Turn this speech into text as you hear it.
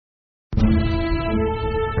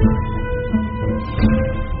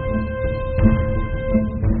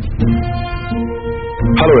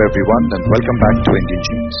Hello everyone and welcome back to Indian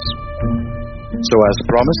Genes. So as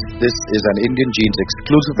promised, this is an Indian Genes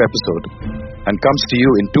exclusive episode and comes to you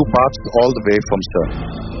in two parts all the way from CERN.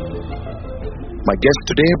 My guest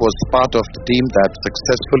today was part of the team that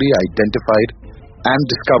successfully identified and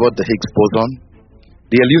discovered the Higgs boson,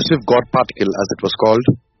 the elusive God particle as it was called,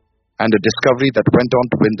 and a discovery that went on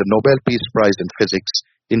to win the Nobel Peace Prize in Physics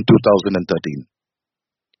in 2013.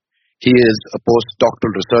 He is a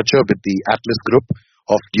postdoctoral researcher with the Atlas Group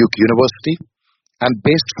of Duke University and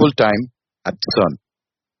based full-time at CERN,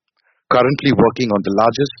 currently working on the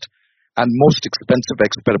largest and most expensive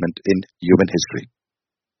experiment in human history.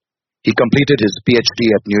 He completed his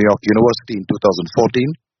PhD at New York University in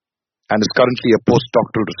 2014 and is currently a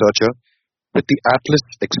postdoctoral researcher with the Atlas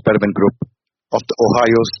Experiment Group of the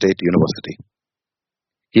Ohio State University.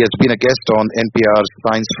 He has been a guest on NPR's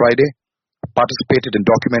Science Friday, participated in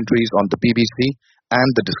documentaries on the BBC and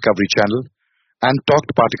the Discovery Channel, and talked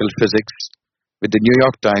particle physics with the New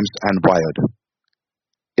York Times and Wired.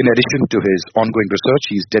 In addition to his ongoing research,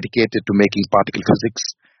 he is dedicated to making particle physics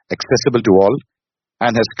accessible to all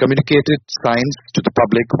and has communicated science to the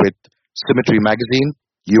public with Symmetry Magazine,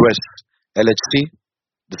 US LHC,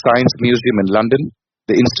 the Science Museum in London,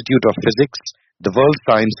 the Institute of Physics, the World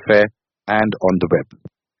Science Fair, and on the web.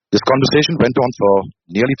 This conversation went on for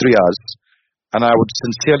nearly 3 hours, and I would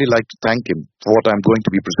sincerely like to thank him for what I'm going to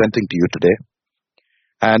be presenting to you today.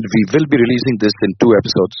 And we will be releasing this in 2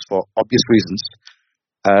 episodes for obvious reasons,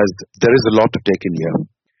 as there is a lot to take in here.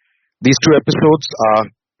 These 2 episodes are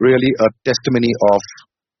really a testimony of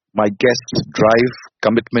my guest's drive,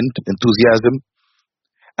 commitment, enthusiasm,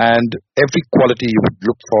 and every quality you would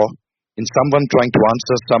look for in someone trying to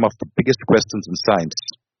answer some of the biggest questions in science.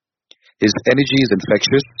 His energy is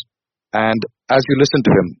infectious, and as you listen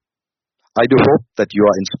to him, I do hope that you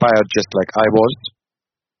are inspired just like I was,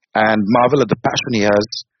 and marvel at the passion he has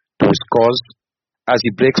to his cause as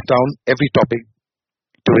he breaks down every topic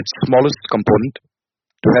to its smallest component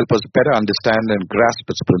to help us better understand and grasp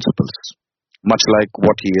its principles, much like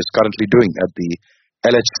what he is currently doing at the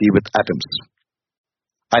LHC with atoms.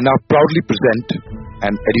 I now proudly present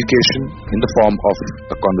an education in the form of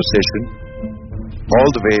a conversation all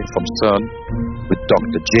the way from CERN with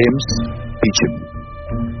Dr. James Beecham.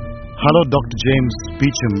 Hello, Dr. James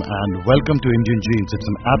Beecham, and welcome to Indian Genes. It's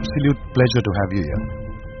an absolute pleasure to have you here.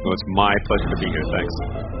 Well, it's my pleasure to be here. Thanks.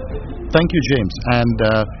 Thank you, James. And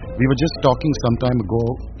we were just talking some time ago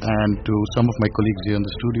and to some of my colleagues here in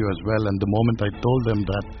the studio as well, and the moment I told them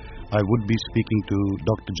that I would be speaking to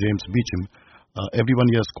Dr. James Beecham, everyone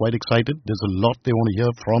here is quite excited. There's a lot they want to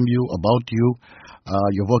hear from you, about you.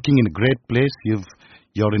 You're working in a great place.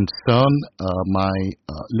 You're in CERN. My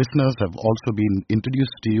listeners have also been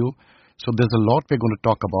introduced to you. So there's a lot we're going to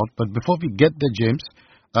talk about. But before we get there, James,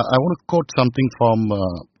 I want to quote something from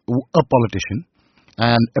a politician.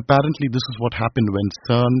 And apparently this is what happened when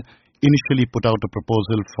CERN initially put out a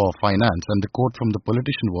proposal for finance. And the quote from the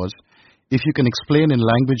politician was, if you can explain in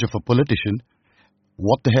language of a politician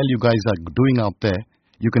what the hell you guys are doing out there,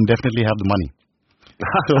 you can definitely have the money.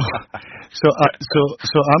 So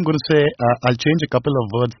I'm going to say, I'll change a couple of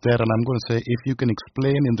words there, and I'm going to say, if you can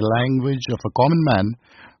explain in the language of a common man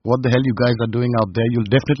what the hell you guys are doing out there, you'll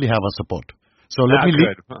definitely have our support. So let me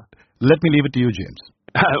leave it to you, James.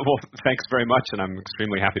 Well, thanks very much, and I'm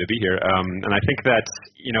extremely happy to be here. And I think that,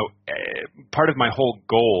 part of my whole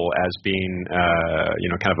goal as being,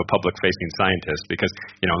 kind of a public-facing scientist, because,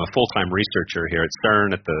 I'm a full-time researcher here at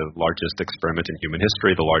CERN, at the largest experiment in human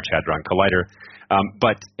history, the Large Hadron Collider.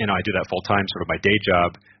 But I do that full-time, sort of my day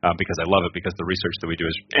job, because I love it, because the research that we do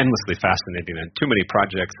is endlessly fascinating and too many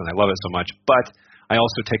projects, and I love it so much. But I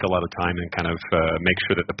also take a lot of time and kind of make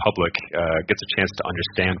sure that the public gets a chance to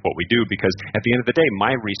understand what we do, because at the end of the day,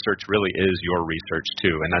 my research really is your research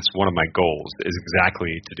too, and that's one of my goals, is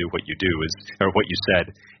exactly to do what you do, or what you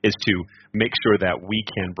said, is to make sure that we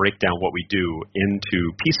can break down what we do into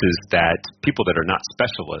pieces that people that are not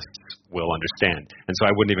specialists will understand. And so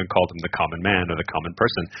I wouldn't even call them the common man or the common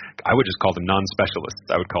person. I would just call them non-specialists.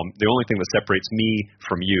 I would call them, the only thing that separates me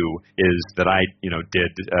from you is that I,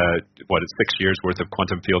 did 6 years worth of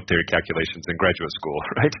quantum field theory calculations in graduate school,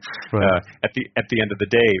 right? At the end of the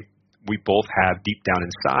day, we both have deep down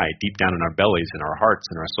inside, deep down in our bellies, in our hearts,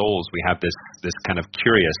 in our souls, we have this kind of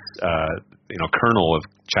curious, kernel of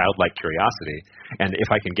childlike curiosity. And if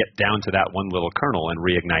I can get down to that one little kernel and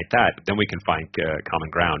reignite that, then we can find common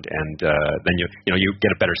ground, and then you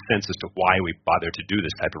get a better sense as to why we bother to do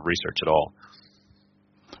this type of research at all.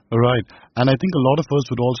 Right. And I think a lot of us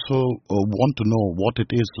would also want to know what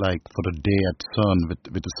it is like for a day at CERN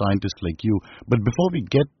with a scientist like you. But before we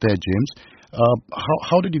get there, James,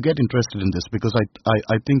 how did you get interested in this? Because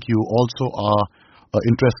I think you also are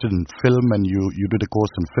interested in film, and you did a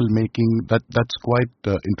course in filmmaking. That's quite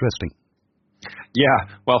interesting.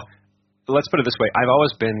 Yeah. Well, let's put it this way. I've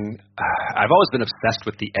always been obsessed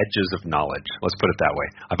with the edges of knowledge. Let's put it that way.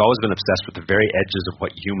 I've always been obsessed with the very edges of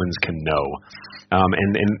what humans can know. And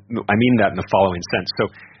I mean that in the following sense. So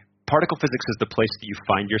particle physics is the place that you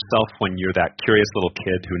find yourself when you're that curious little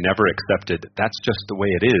kid who never accepted that's just the way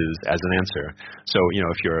it is as an answer. So,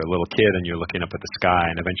 if you're a little kid and you're looking up at the sky,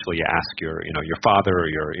 and eventually you ask your father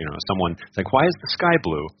or someone, it's like, why is the sky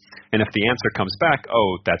blue? And if the answer comes back,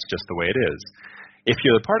 oh, that's just the way it is. If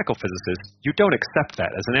you're the particle physicist, you don't accept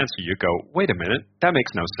that as an answer. You go, wait a minute, that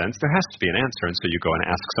makes no sense. There has to be an answer. And so you go and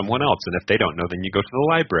ask someone else. And if they don't know, then you go to the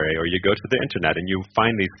library or you go to the internet and you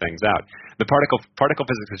find these things out. The particle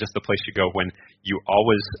physics is just the place you go when you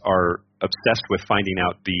always are obsessed with finding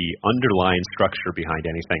out the underlying structure behind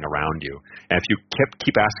anything around you. And if you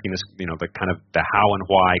keep asking this, the kind of the how and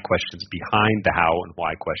why questions behind the how and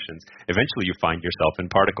why questions, eventually you find yourself in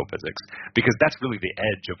particle physics, because that's really the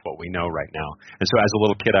edge of what we know right now. And so as a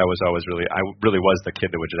little kid, I really was the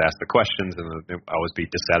kid that would just ask the questions and always be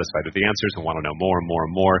dissatisfied with the answers and want to know more and more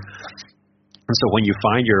and more. And so when you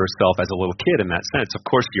find yourself as a little kid in that sense, of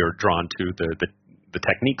course you're drawn to the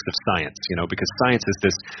techniques of science, because science is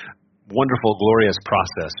this wonderful, glorious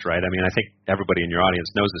process, right? I mean, I think everybody in your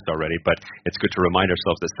audience knows this already, but it's good to remind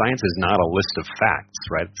ourselves that science is not a list of facts,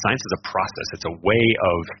 right? Science is a process. It's a way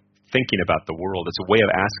of thinking about the world. It's a way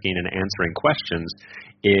of asking and answering questions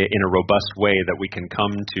in a robust way that we can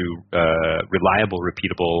come to reliable,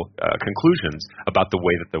 repeatable conclusions about the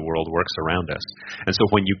way that the world works around us. And so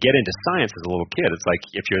when you get into science as a little kid, it's like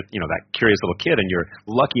if you're that curious little kid and you're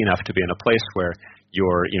lucky enough to be in a place where you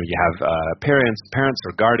have parents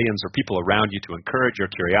or guardians or people around you to encourage your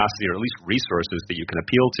curiosity, or at least resources that you can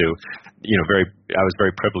appeal to. I was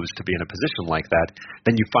very privileged to be in a position like that.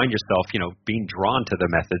 Then you find yourself, being drawn to the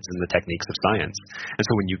methods and the techniques of science. And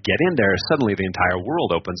so when you get in there, suddenly the entire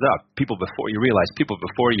world opens up. People before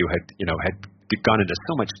you had gone into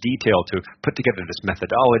so much detail to put together this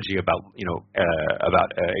methodology about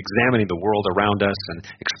examining the world around us and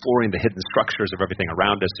exploring the hidden structures of everything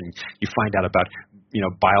around us. And you find out about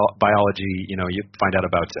biology, you find out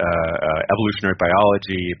about evolutionary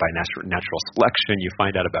biology by natural selection, you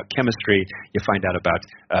find out about chemistry, you find out about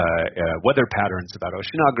weather patterns, about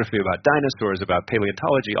oceanography, about dinosaurs, about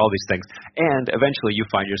paleontology, all these things. And eventually you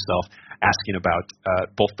find yourself asking about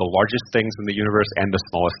both the largest things in the universe and the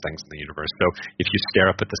smallest things in the universe. So if you stare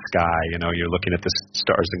up at the sky, you're looking at the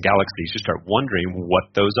stars and galaxies, you start wondering what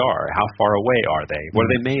those are. How far away are they? What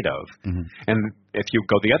are they made of? Mm-hmm. And if you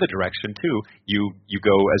go the other direction too, you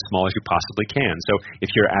go as small as you possibly can. So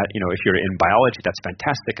if you're in biology, that's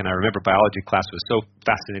fantastic. And I remember biology class was so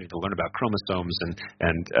fascinating to learn about chromosomes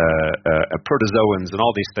and protozoans and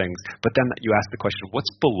all these things. But then you ask the question,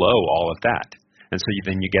 what's below all of that? And so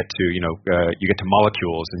then you get to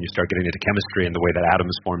molecules, and you start getting into chemistry and the way that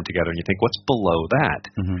atoms form together, and you think, what's below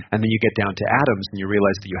that? Mm-hmm. And then you get down to atoms, and you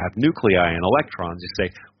realize that you have nuclei and electrons. You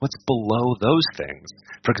say, what's below those things?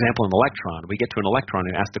 For example, an electron. We get to an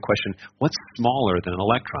electron and ask the question, what's smaller than an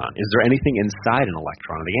electron? Is there anything inside an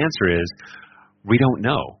electron? And the answer is, we don't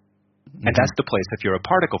know. Mm-hmm. And that's the place, if you're a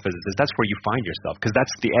particle physicist, that's where you find yourself, because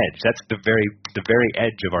that's the edge. That's the very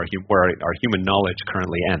edge of where our human knowledge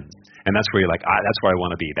currently ends. And that's where you're like, that's where I want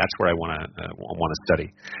to be. That's where I want to study.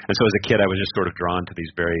 And so as a kid, I was just sort of drawn to these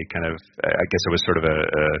very kind of, I guess I was sort of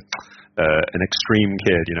an extreme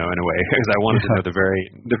kid, in a way, because I wanted to know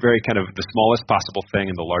the very kind of the smallest possible thing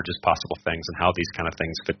and the largest possible things, and how these kind of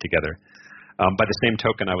things fit together. By the same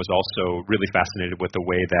token, I was also really fascinated with the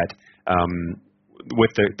way that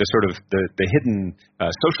with the sort of the hidden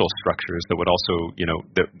social structures that would also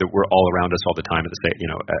that were all around us all the time at the same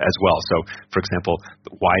as well. So, for example,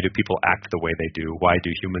 why do people act the way they do? Why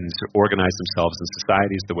do humans organize themselves in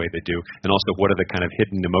societies the way they do? And also, what are the kind of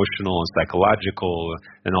hidden emotional and psychological,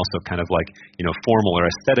 and also kind of like formal or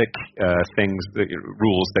aesthetic things,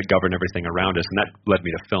 rules that govern everything around us? And that led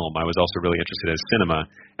me to film. I was also really interested in cinema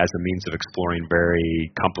as a means of exploring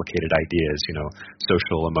very complicated ideas,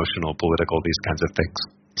 social, emotional, political, these kinds of things.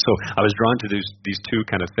 So I was drawn to these two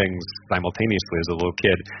kind of things simultaneously as a little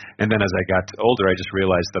kid, and then as I got older, I just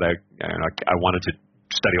realized that I wanted to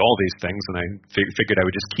study all these things, and I figured I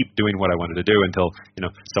would just keep doing what I wanted to do until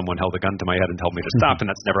someone held a gun to my head and told me to stop, and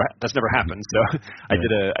that's never happened. So I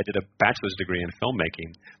did a bachelor's degree in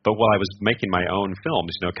filmmaking, but while I was making my own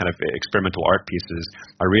films, kind of experimental art pieces,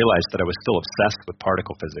 I realized that I was still obsessed with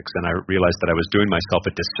particle physics, and I realized that I was doing myself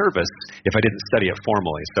a disservice if I didn't study it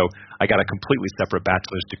formally. So I got a completely separate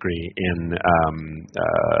bachelor's degree in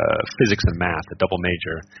physics and math, a double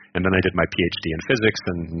major, and then I did my PhD in physics,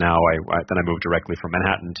 and now I moved directly from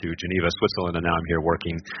Manhattan to Geneva, Switzerland, and now I'm here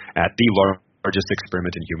working at the largest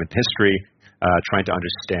experiment in human history, trying to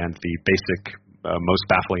understand the basic, most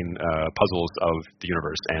baffling puzzles of the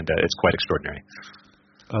universe, and it's quite extraordinary.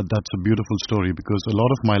 That's a beautiful story, because a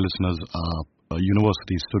lot of my listeners are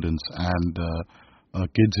university students and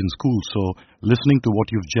kids in school, so listening to what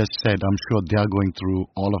you've just said, I'm sure they are going through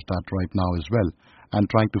all of that right now as well, and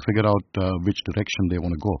trying to figure out which direction they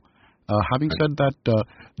want to go. Having said that,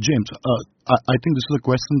 James, I think this is a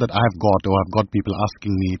question that I've got people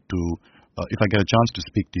asking me to, if I get a chance to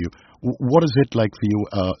speak to you. What is it like for you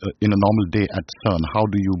in a normal day at CERN? How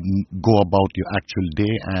do you go about your actual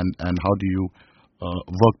day, and how do you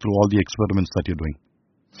work through all the experiments that you're doing?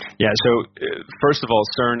 Yeah, so first of all,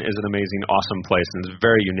 CERN is an amazing, awesome place, and it's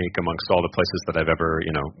very unique amongst all the places that I've ever,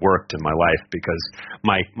 worked in my life, because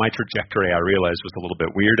my trajectory, I realized, was a little bit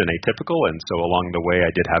weird and atypical, and so along the way, I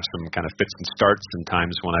did have some kind of fits and starts, and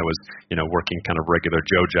times when I was, working kind of regular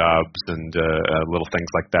Joe jobs and little things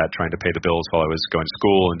like that, trying to pay the bills while I was going to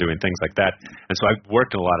school and doing things like that. And so I've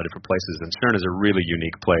worked in a lot of different places, and CERN is a really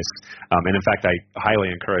unique place. And in fact, I highly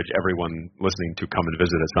encourage everyone listening to come and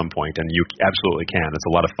visit at some point, and you absolutely can. It's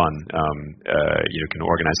a lot of fun. You can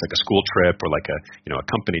organize like a school trip or like a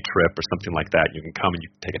company trip or something like that. You can come and you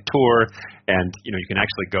can take a tour, and you can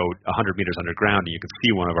actually go 100 meters underground and you can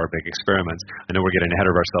see one of our big experiments. I know we're getting ahead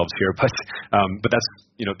of ourselves here, but that's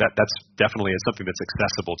that's definitely something that's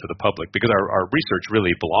accessible to the public, because our research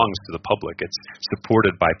really belongs to the public. It's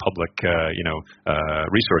supported by public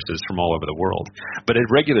resources from all over the world. But a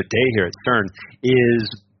regular day here at CERN is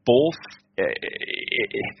both. I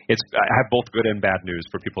have both good and bad news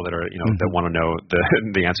for people that are that want to know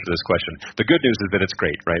the answer to this question. The good news is that it's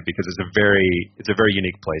great, right? Because it's a very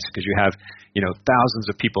unique place, because you have thousands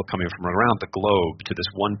of people coming from around the globe to this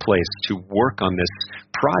one place to work on this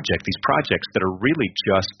project. These projects that are really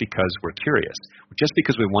just because we're curious, just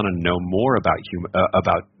because we want to know more about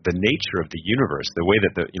the nature of the universe, the way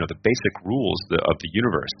that the basic rules of the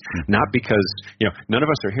universe. Not because none of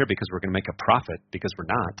us are here because we're going to make a profit, because we're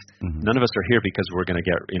not. None of us are here because we're going to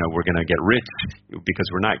get rich, because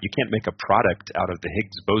we're not. You can't make a product out of the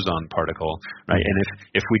Higgs boson particle, right? And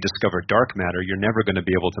if we discover dark matter, you're never going to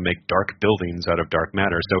be able to make dark buildings out of dark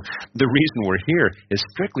matter. So the reason we're here is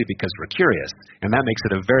strictly because we're curious, and that makes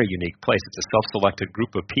it a very unique place. It's a self-selected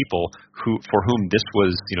group of people for whom this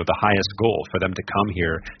was the highest goal, for them to come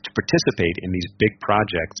here to participate in these big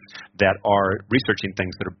projects that are researching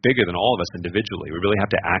things that are bigger than all of us individually. We really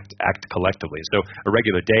have to act collectively. So a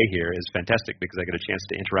regular day here is fantastic, because I get a chance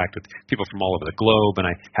to interact with people from all over the globe, and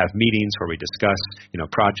I have meetings where we discuss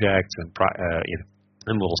projects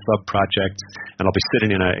and little sub projects, and I'll be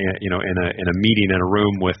sitting in a meeting in a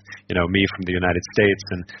room with me from the United States,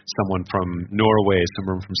 and someone from Norway,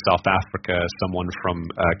 someone from South Africa, someone from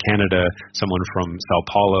Canada, someone from Sao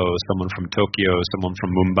Paulo, someone from Tokyo, someone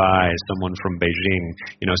from Mumbai, someone from Beijing.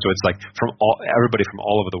 So it's like everybody from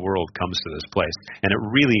all over the world comes to this place, and it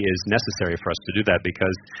really is necessary for us to do that,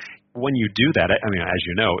 because when you do that, I mean, as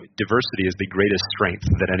you know, diversity is the greatest strength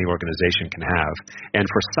that any organization can have. And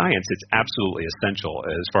for science, it's absolutely essential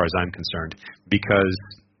as far as I'm concerned, because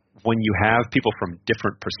when you have people from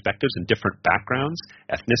different perspectives and different backgrounds,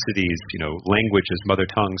 ethnicities, languages, mother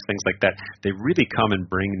tongues, things like that, they really come and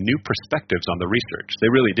bring new perspectives on the research. They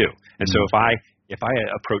really do. And so if I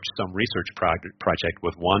approach some research project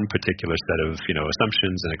with one particular set of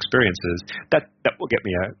assumptions and experiences, that will get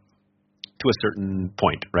me to a certain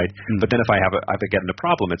point, right? But then if I get in a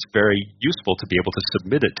problem, it's very useful to be able to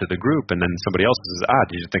submit it to the group, and then somebody else says,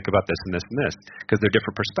 did you think about this and this and this? Because their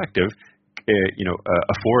different perspective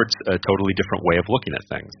affords a totally different way of looking at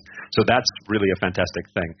things. So that's really a fantastic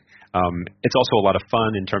thing. It's also a lot of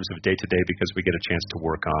fun in terms of day-to-day, because we get a chance to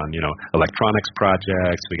work on electronics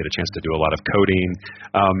projects, we get a chance to do a lot of coding,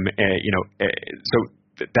 so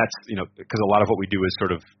that's because a lot of what we do is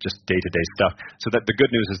sort of just day-to-day stuff. So that the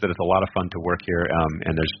good news is that it's a lot of fun to work here,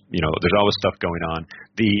 and there's always stuff going on.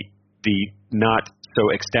 The not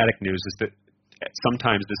so ecstatic news is that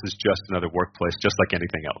sometimes this is just another workplace, just like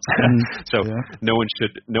anything else. So no one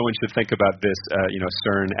should think about this,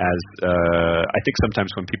 CERN as. I think sometimes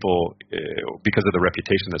when people, because of the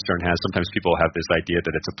reputation that CERN has, sometimes people have this idea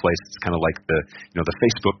that it's a place that's kind of like the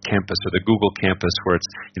Facebook campus or the Google campus, where it's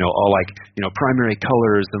all like primary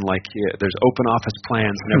colors and like there's open office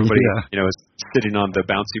plans and everybody is sitting on the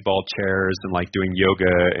bouncy ball chairs and like doing yoga,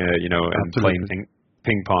 and playing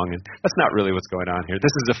ping pong, and that's not really what's going on here. This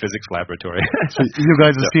is a physics laboratory. So you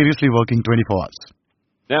guys are seriously working 24 hours?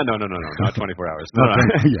 No, not 24 hours. No.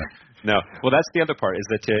 No. Well, that's the other part, is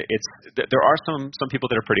that there are some people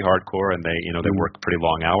that are pretty hardcore and they work pretty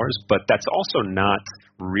long hours, but that's also not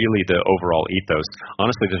really the overall ethos.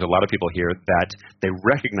 Honestly, there's a lot of people here that they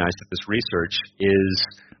recognize that this research is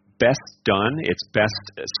best done, it's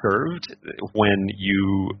best served when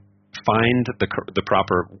you find the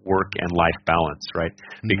proper work and life balance, right?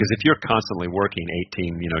 Because if you're constantly working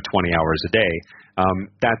 18, 20 hours a day,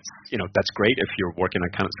 that's great if you're working on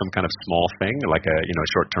some kind of small thing like a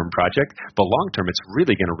short-term project. But long-term, it's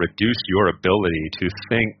really going to reduce your ability to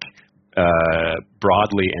think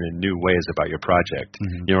broadly and in new ways about your project.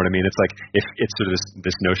 You know what I mean? It's like if it's sort of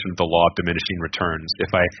this notion of the law of diminishing returns.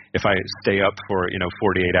 If I stay up for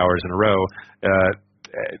 48 hours in a row.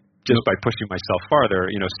 Just by pushing myself farther,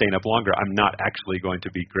 staying up longer, I'm not actually going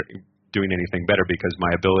to be doing anything better, because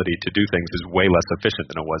my ability to do things is way less efficient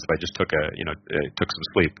than it was if I just took some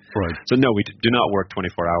sleep. Right. So no, we do not work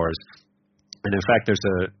 24 hours. And in fact, there's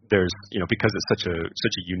because it's such a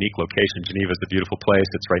unique location. Geneva is a beautiful place.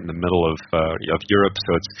 It's right in the middle of Europe,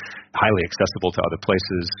 so it's highly accessible to other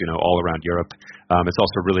places, all around Europe. It's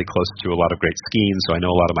also really close to a lot of great skiing. So I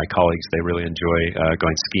know a lot of my colleagues, they really enjoy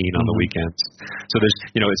going skiing on the weekends. So there's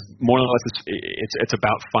it's more or less it's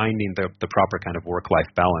about finding the proper kind of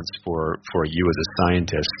work-life balance for you as a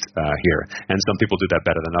scientist here. And some people do that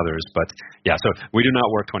better than others. But yeah, so we do not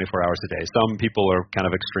work 24 hours a day. Some people are kind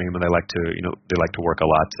of extreme and they like to work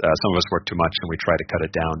a lot. Some of us work too much, and we try to cut it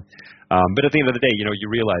down. But at the end of the day, you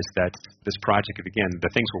realize that this project, again,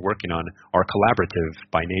 the things we're working on are collaborative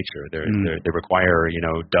by nature. They require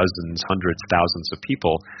dozens, hundreds, thousands of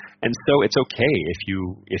people, and so it's okay if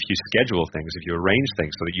you schedule things, if you arrange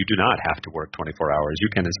things so that you do not have to work 24 hours. You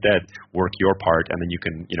can instead work your part, and then you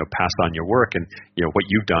can pass on your work and what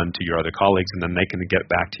you've done to your other colleagues, and then they can get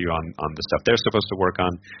back to you on the stuff they're supposed to work on,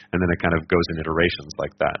 and then it kind of goes in iterations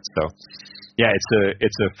like that. So. Yeah,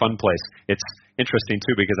 it's a fun place. It's interesting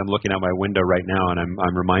too, because I'm looking out my window right now and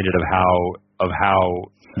I'm reminded of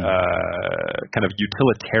how kind of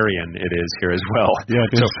utilitarian it is here as well. Yeah.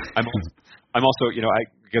 So I'm also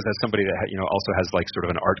because as somebody that also has like sort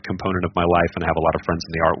of an art component of my life, and I have a lot of friends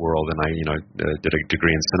in the art world, and I did a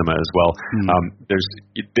degree in cinema as well. There's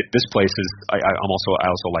this place is I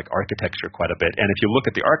also like architecture quite a bit, and if you look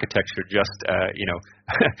at the architecture just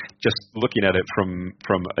just looking at it from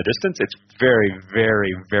a distance, it's very,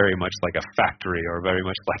 very, very much like a factory, or very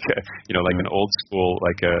much like like an old school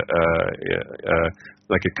like a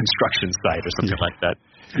construction site or something like that.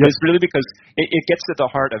 Yes. It's really because it gets at the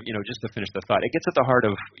heart of, just to finish the thought, it gets at the heart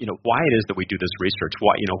of, why it is that we do this research.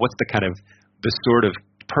 Why, what's the kind of, the sort of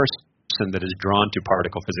person that is drawn to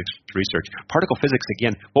particle physics research. Particle physics,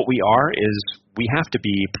 again, what we are is we have to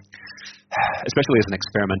be, especially as an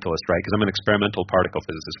experimentalist, right? Because I'm an experimental particle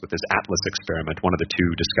physicist with this ATLAS experiment, one of the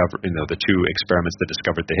two the two experiments that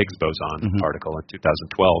discovered the Higgs boson particle in 2012.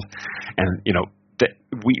 And,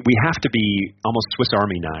 we have to be almost Swiss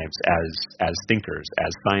Army knives as thinkers,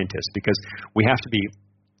 as scientists, because we have to be,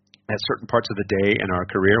 at certain parts of the day in our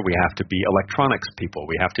career, we have to be electronics people.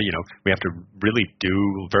 We have to really do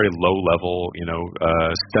very low level,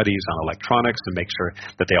 studies on electronics and make sure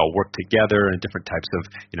that they all work together, and different types of,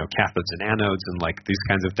 cathodes and anodes and like these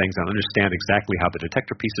kinds of things, and understand exactly how the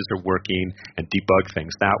detector pieces are working and debug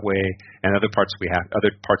things that way. And other parts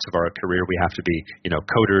of our career, we have to be,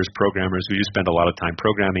 coders, programmers. We do spend a lot of time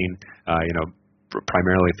programming,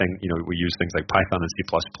 primarily we use things like Python and C++,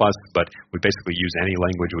 but we basically use any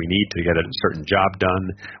language we need to get a certain job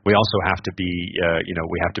done. We also have to be,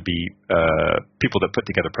 we have to be people that put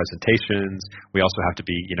together presentations. We also have to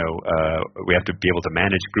be, we have to be able to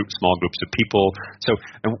manage small groups of people. So,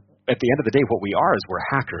 at the end of the day, what we are is we're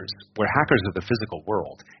hackers. We're hackers of the physical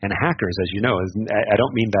world. And hackers, as you know, I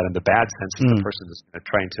don't mean that in the bad sense of the person that's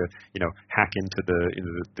trying to, hack into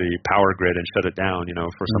the power grid and shut it down,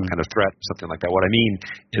 for some kind of threat or something like that. What I mean,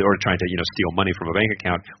 or trying to, steal money from a bank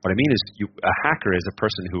account. What I mean is a hacker is a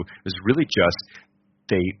person who is really just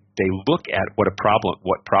they look at what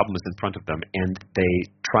problem is in front of them, and they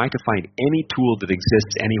try to find any tool that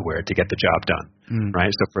exists anywhere to get the job done.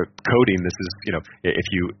 Right? So for coding, this is,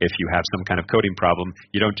 if you have some kind of coding problem,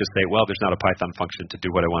 you don't just say, well, there's not a Python function to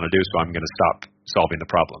do what I want to do, so I'm going to stop solving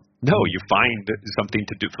the problem. No, you find something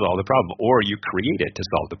to solve the problem, or you create it to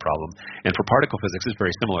solve the problem. And for particle physics, it's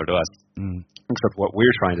very similar to us, except what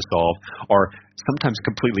we're trying to solve are sometimes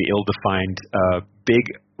completely ill-defined big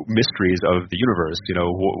mysteries of the universe.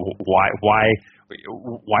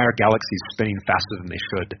 Why are galaxies spinning faster than they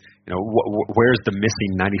should? Where's the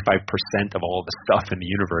missing 95% of all the stuff in the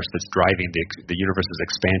universe that's driving the universe's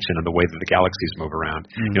expansion and the way that the galaxies move around?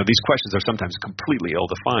 These questions are sometimes completely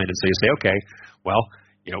ill-defined, and so you say, okay, well,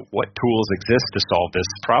 what tools exist to solve this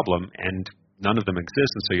problem? And none of them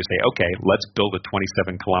exist, and so you say, okay, let's build a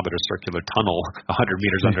 27-kilometer circular tunnel 100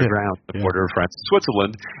 meters underground at the border of France and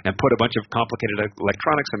Switzerland, and put a bunch of complicated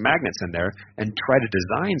electronics and magnets in there, and try to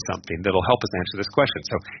design something that'll help us answer this question.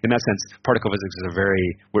 So in that sense, particle physics is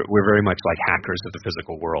we're very much like hackers of the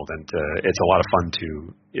physical world, and it's a lot of fun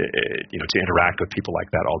to interact with people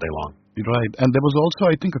like that all day long. Right, and there was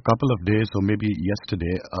also, I think, a couple of days, or maybe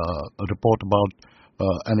yesterday, a report about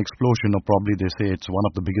an explosion, or probably they say it's one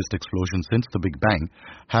of the biggest explosions since the Big Bang.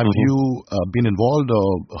 Have you been involved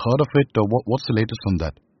or heard of it, or what's the latest on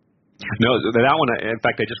that? No, that one, in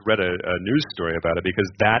fact, I just read a news story about it, because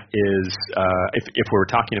that is, if we were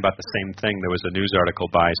talking about the same thing, there was a news article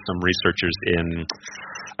by some researchers in,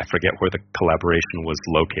 I forget where the collaboration was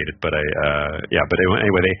located, but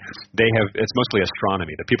anyway, they have, it's mostly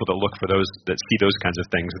astronomy. The people that look for those, that see those kinds of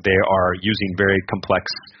things, they are using very complex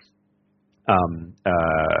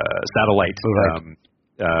satellite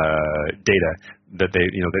data that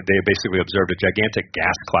they basically observed a gigantic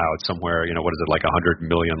gas cloud somewhere, what is it, like 100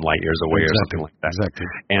 million light years away or something like that. Exactly.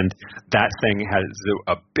 And that thing has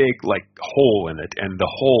a big hole in it, and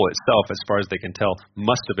the hole itself, as far as they can tell,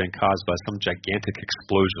 must have been caused by some gigantic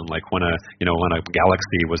explosion, like when a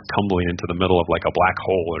galaxy was tumbling into the middle of like a black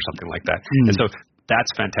hole or something like that. And so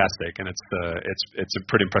that's fantastic, and it's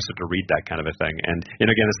pretty impressive to read that kind of a thing. And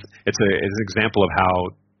again, it's an example of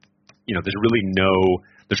how there's really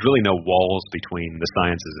no walls between the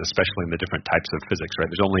sciences, especially in the different types of physics. Right?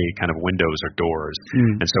 There's only kind of windows or doors,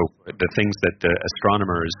 and so the things that the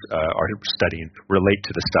astronomers are studying relate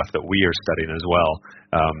to the stuff that we are studying as well.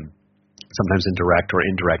 Sometimes in direct or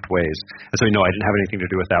indirect ways. And so, I didn't have anything to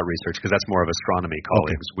do with that research, because that's more of astronomy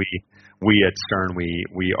colleagues. Okay. We at CERN,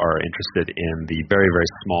 we are interested in the very, very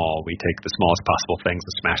small. We take the smallest possible things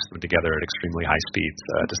and smash them together at extremely high speeds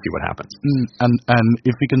to see what happens. And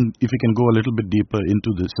if we can go a little bit deeper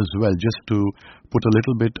into this as well, just to put a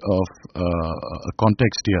little bit of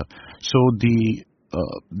context here. So the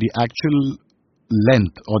actual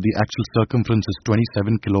length, or the actual circumference, is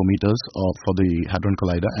 27 kilometers for the Hadron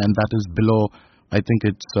Collider, and that is below, I think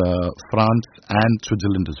it's France and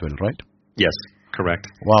Switzerland as well, right? Yes,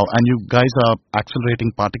 correct. Wow, and you guys are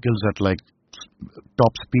accelerating particles at like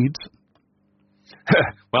top speeds?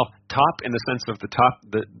 Well, top in the sense of the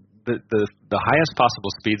highest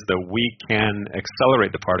possible speeds that we can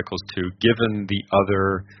accelerate the particles to, given the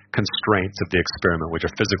other constraints of the experiment, which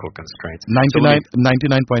are physical constraints. 99.999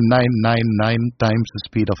 times the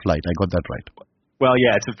speed of light. I got that right. Well,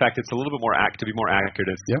 yeah, it's a little bit more to be more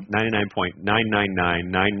accurate. It's 99.9999991%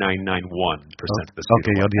 of the speed.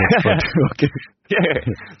 Okay, you're the expert. Okay. Yeah.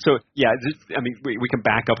 So yeah, we can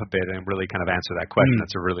back up a bit and really kind of answer that question.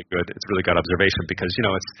 It's a really good observation, because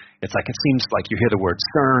it's like, it seems like you hear the word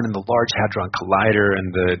CERN and the Large Hadron Collider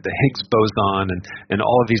and the Higgs boson and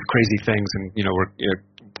all of these crazy things, and we're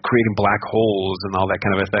creating black holes and all that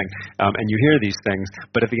kind of a thing. And you hear these things,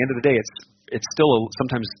 but at the end of the day, it's still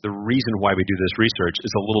sometimes the reason why we do this research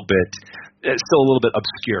is it's still a little bit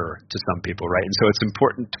obscure to some people, right? And so it's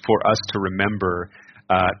important for us to remember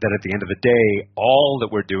that at the end of the day, all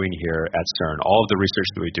that we're doing here at CERN, all of the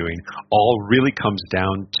research that we're doing, all really comes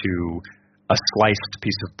down to a sliced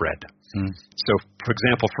piece of bread. So, for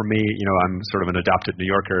example, for me, I'm sort of an adopted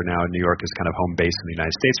New Yorker now. New York is kind of home base in the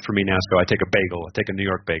United States for me now. So I take a New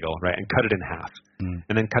York bagel, right, and cut it in half,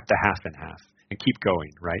 and then cut the half in half, and keep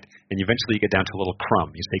going, right? And eventually you get down to a little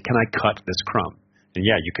crumb. You say, can I cut this crumb? And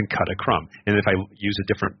yeah, you can cut a crumb. And if I use a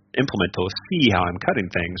different implement to see how I'm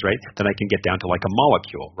cutting things, right, then I can get down to like a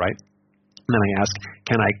molecule, right? And then I ask,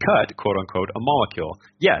 can I cut, quote unquote, a molecule?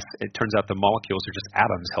 Yes, it turns out the molecules are just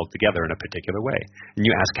atoms held together in a particular way. And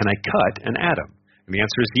you ask, can I cut an atom? And the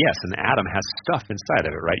answer is yes. An atom has stuff inside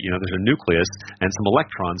of it, right? There's a nucleus and some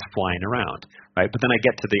electrons flying around, right? But then I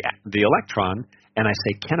get to the electron, and I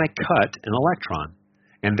say, can I cut an electron?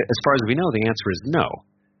 And as far as we know, the answer is no.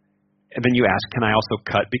 And then you ask, can I also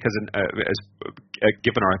cut? Because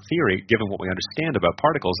given our theory, given what we understand about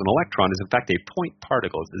particles, an electron is in fact a point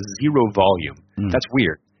particle. It's zero volume. That's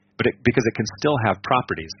weird. But because it can still have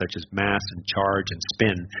properties such as mass and charge and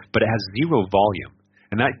spin, but it has zero volume.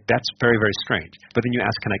 And that's very, very strange. But then you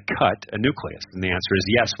ask, can I cut a nucleus? And the answer is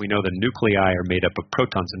yes. We know the nuclei are made up of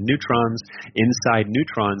protons and neutrons. Inside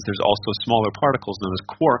neutrons, there's also smaller particles known as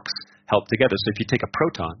quarks held together. So if you take a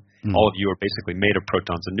proton, all of you are basically made of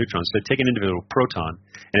protons and neutrons. So take an individual proton,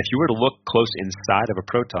 and if you were to look close inside of a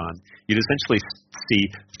proton, you'd essentially see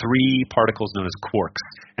three particles known as quarks,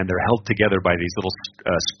 and they're held together by these little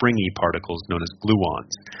springy particles known as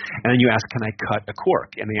gluons. And then you ask, can I cut a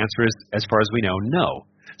quark? And the answer is, as far as we know, no.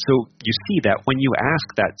 So you see that when you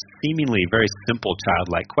ask that seemingly very simple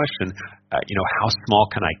childlike question, how small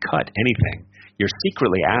can I cut anything? You're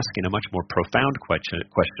secretly asking a much more profound question,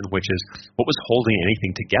 which is, what was holding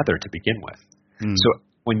anything together to begin with? So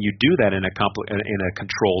when you do that in a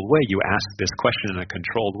controlled way, you ask this question in a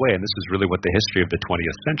controlled way, and this is really what the history of the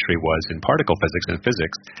 20th century was in particle physics and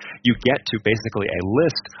physics. You get to basically a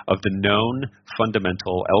list of the known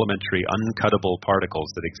fundamental, elementary, uncuttable particles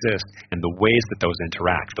that exist and the ways that those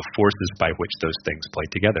interact, the forces by which those things play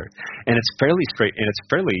together. And it's fairly straight, and it's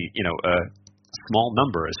fairly, small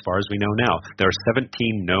number as far as we know now. There are 17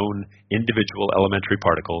 known individual elementary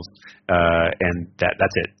particles, and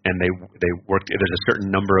that's it. And they work. There's a certain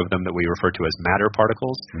number of them that we refer to as matter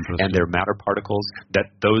particles, and they're matter particles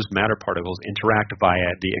that those matter particles interact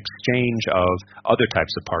via the exchange of other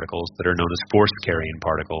types of particles that are known as force-carrying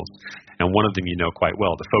particles. And one of them you know quite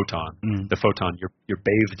well, the photon. The photon, you're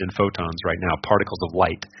bathed in photons right now, particles of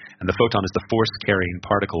light. And the photon is the force-carrying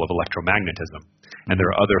particle of electromagnetism. And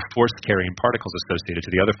there are other force-carrying particles associated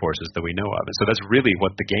to the other forces that we know of. And so that's really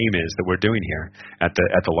what the game is that we're doing here at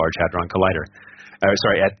the Large Hadron Collider.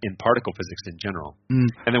 In particle physics in general.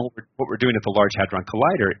 And then what we're doing at the Large Hadron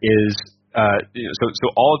Collider is so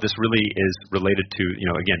all of this really is related to,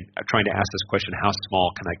 again, trying to ask this question, how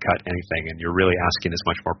small can I cut anything? And you're really asking this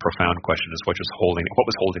much more profound question, is what was holding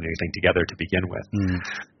anything together to begin with.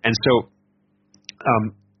 And so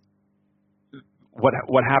what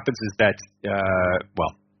happens is that,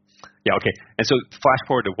 and so flash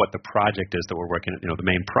forward to what the project is that we're working on, the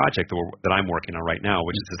main project that I'm working on right now,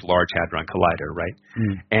 which is this Large Hadron Collider, right?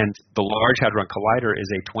 And the Large Hadron Collider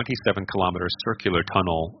is a 27-kilometer circular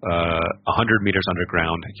tunnel, 100 meters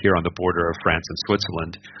underground here on the border of France and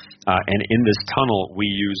Switzerland. And in this tunnel,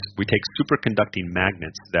 we take superconducting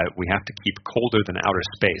magnets that we have to keep colder than outer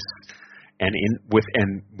space. And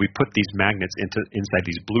we put these magnets inside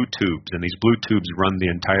these blue tubes, and these blue tubes run the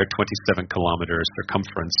entire 27-kilometer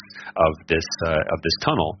circumference of this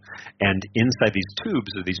tunnel. And inside these tubes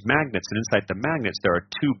are these magnets, and inside the magnets there are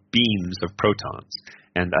two beams of protons.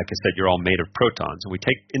 And like I said, you're all made of protons. And we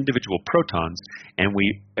take individual protons and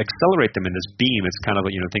we accelerate them in this beam. It's kind of,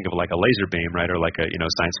 think of it like a laser beam, right, or like a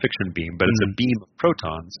science fiction beam, but it's a beam of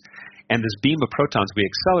protons. And this beam of protons, we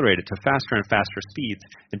accelerate it to faster and faster speeds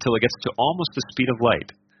until it gets to almost the speed of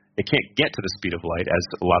light. It can't get to the speed of light, as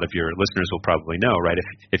a lot of your listeners will probably know, right?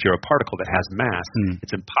 If you're a particle that has mass,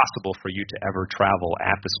 it's impossible for you to ever travel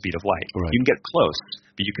at the speed of light. Right. You can get close,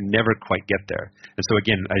 but you can never quite get there. And so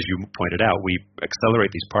again, as you pointed out, we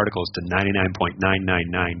accelerate these particles to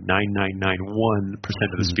 99.9999991%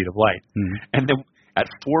 of the speed of light. And then at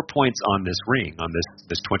 4 points on this ring, on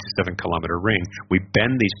this 27-kilometer ring, we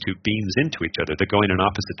bend these two beams into each other. They're going in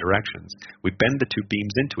opposite directions. We bend the two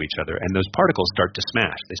beams into each other, and those particles start to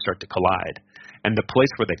smash. They start to collide. And the place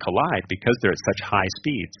where they collide, because they're at such high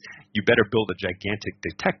speeds, you better build a gigantic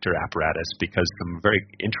detector apparatus, because some very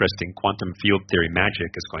interesting quantum field theory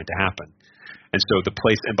magic is going to happen. And so the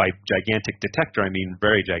place, and by gigantic detector, I mean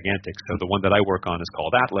very gigantic. So the one that I work on is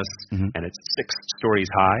called Atlas, and it's 6 stories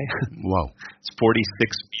high. Wow. It's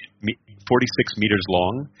 46 meters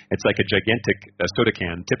long. It's like a gigantic soda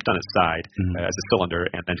can tipped on its side as a cylinder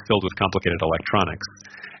and then filled with complicated electronics.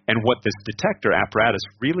 And what this detector apparatus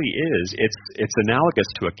really is, it's analogous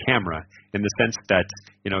to a camera in the sense that,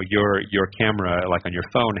 your camera, like on your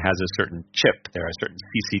phone, has a certain chip there, a certain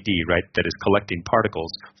CCD, right, that is collecting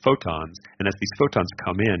particles, photons, and as these photons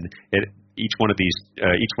come in, each one of these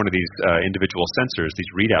individual sensors, these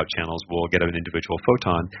readout channels, will get an individual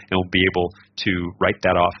photon and will be able to write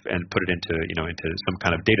that off and put it into some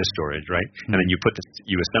kind of data storage, right? And then you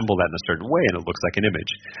assemble that in a certain way, and it looks like an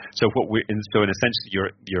image. So in a sense,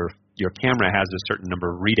 your camera has a certain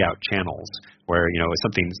number of readout channels where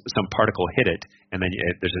some particle hit it, and then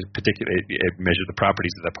there's a particular, it measures the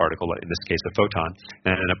properties of the particle, in this case a photon,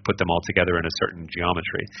 and then put them all together in a certain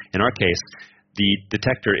geometry. In our case, the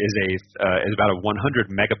detector is about a 100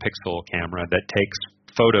 megapixel camera that takes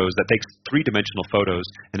photos, that takes three-dimensional photos,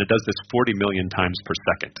 and it does this 40 million times per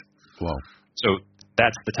second. Wow. So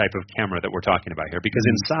that's the type of camera that we're talking about here, because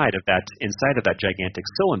inside of that gigantic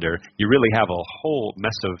cylinder, you really have a whole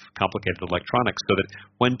mess of complicated electronics, so that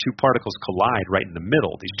when two particles collide right in the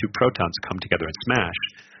middle, these two protons come together and smash,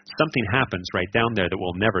 something happens right down there that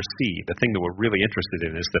we'll never see. The thing that we're really interested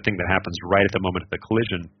in is the thing that happens right at the moment of the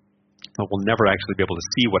collision. But we'll never actually be able to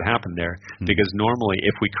see what happened there, because normally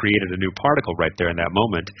if we created a new particle right there in that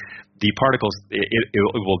moment, the particles, it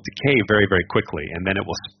will decay very, very quickly, and then it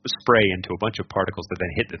will spray into a bunch of particles that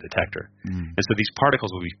then hit the detector. And so these particles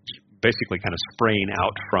will be basically kind of spraying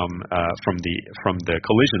out from the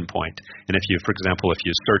collision point. And if you, for example, if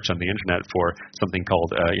you search on the internet for something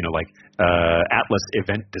called Atlas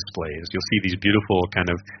event displays, you'll see these beautiful kind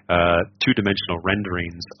of two-dimensional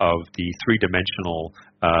renderings of the three-dimensional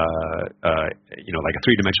like a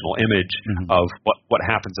three-dimensional image of what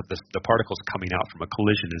happens if the particles coming out from a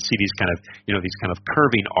collision, and see these kind of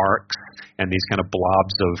curving arcs and these kind of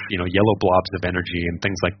blobs of yellow blobs of energy and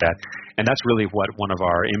things like that. And that's really what one of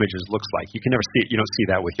our images looks like. You can never see it. You don't see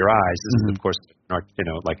that with your eyes. This is of course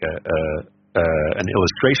like an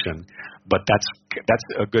illustration, but that's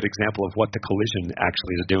a good example of what the collision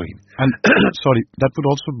actually is doing. And sorry, that would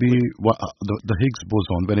also be the Higgs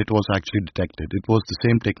boson when it was actually detected. It was the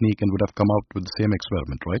same technique and would have come out with the same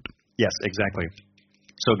experiment, right? Yes, exactly.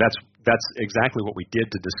 So that's exactly what we did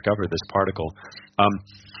to discover this particle.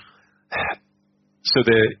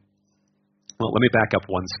 Let me back up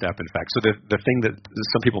one step, in fact. So the thing that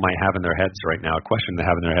some people might have in their heads right now, a question they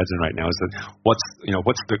have in their heads right now, is that what's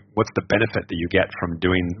the benefit that you get from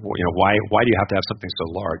doing, why do you have to have something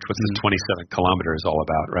so large? What's this 27 kilometers all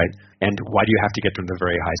about, right? And why do you have to get to the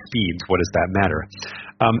very high speeds? What does that matter?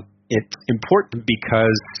 It's important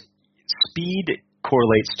because speed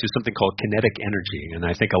correlates to something called kinetic energy, and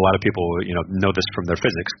I think a lot of people know this from their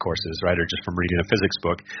physics courses, right, or just from reading a physics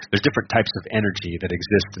book. There's different types of energy that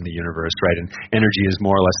exist in the universe, right? And energy is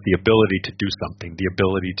more or less the ability to do something, the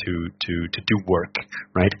ability to do work,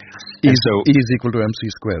 right? E is equal to mc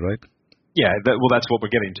squared, right? Yeah, that's what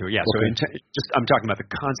we're getting to. Yeah, okay. So I'm talking about the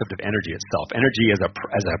concept of energy itself. Energy as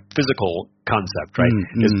a physical concept, right?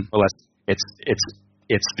 Is more or less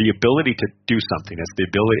it's the ability to do something. It's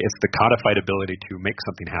the codified ability to make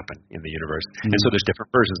something happen in the universe. And so there's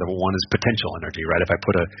different versions of it. One is potential energy, right? If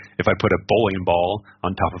I put a bowling ball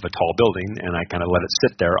on top of a tall building and I kind of let it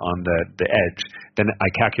sit there on the edge, then I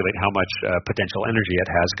calculate how much potential energy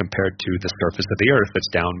it has compared to the surface of the Earth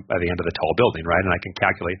that's down by the end of the tall building, right? And I can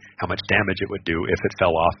calculate how much damage it would do if it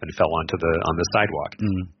fell off and fell on the sidewalk.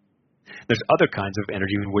 There's other kinds of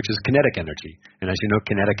energy, which is kinetic energy. And as you know,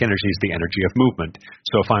 kinetic energy is the energy of movement.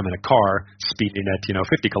 So if I'm in a car speeding at 50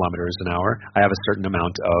 kilometers an hour, I have a certain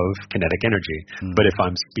amount of kinetic energy. But if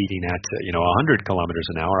I'm speeding at 100 kilometers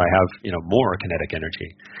an hour, I have more kinetic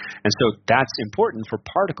energy. And so that's important for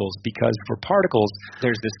particles, because for particles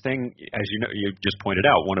there's this thing, as you know, you just pointed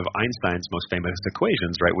out, one of Einstein's most famous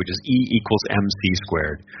equations, right, which is E equals mc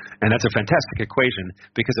squared. And that's a fantastic equation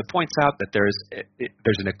because it points out that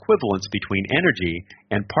there's an equivalence between energy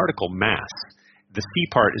and particle mass. The c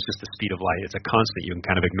part is just the speed of light. It's a constant. You can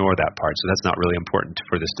kind of ignore that part, so that's not really important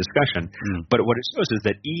for this discussion. But what it shows is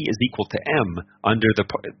that E is equal to m under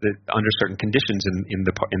certain conditions in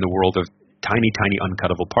the world of tiny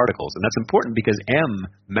uncuttable particles. And that's important because m,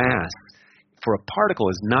 mass, for a particle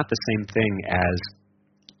is not the same thing as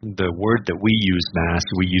the word that we use, mass.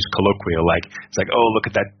 We use colloquial, it's like, oh, look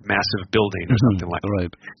at that massive building or something like that.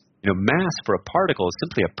 Right. Mass for a particle is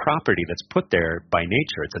simply a property that's put there by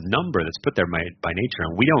nature. It's a number that's put there by nature,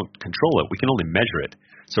 and we don't control it. We can only measure it.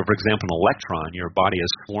 So, for example, an electron, your body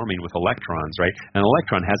is swarming with electrons, right? An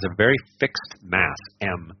electron has a very fixed mass,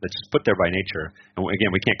 m, that's just put there by nature. And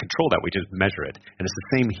again, we can't control that. We just measure it. And it's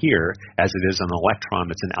the same here as it is an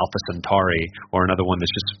electron that's in Alpha Centauri or another one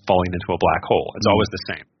that's just falling into a black hole. It's always the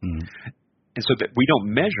same. And so that we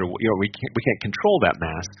don't measure, we can't control that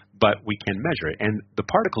mass, but we can measure it. And the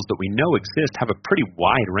particles that we know exist have a pretty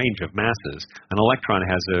wide range of masses. An electron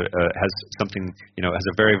has something, has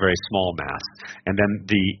a very, very small mass. And then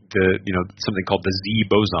something called the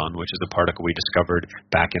Z boson, which is a particle we discovered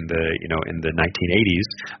back in the 1980s,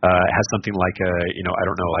 has something like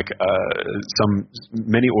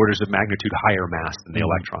many orders of magnitude higher mass than the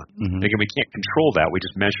electron. Again, we can't control that; we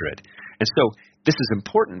just measure it. And so this is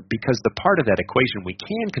important because the part of that equation we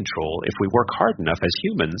can control, if we work hard enough as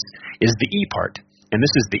humans, is the E part. And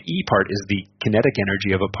the E part is the kinetic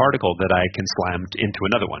energy of a particle that I can slam into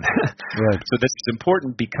another one. Right. So this is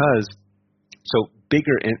important because So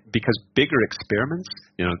because bigger experiments,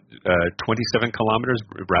 27 kilometers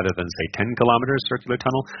rather than say 10 kilometers circular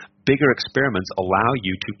tunnel, bigger experiments allow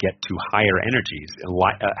you to get to higher energies,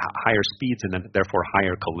 higher speeds, and then therefore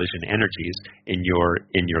higher collision energies in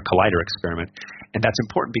your collider experiment. And that's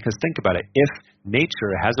important because think about it: if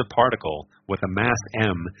nature has a particle with a mass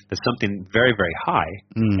m that's something very, very high,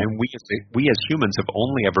 and we as humans have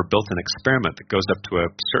only ever built an experiment that goes up to a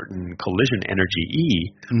certain collision energy E,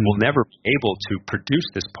 we'll never be able to produce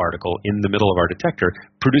this particle in the middle of our detector,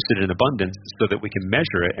 produce it in abundance so that we can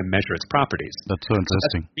measure it and measure its properties. That's so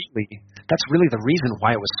interesting. So that's really the reason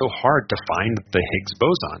why it was so hard to find the Higgs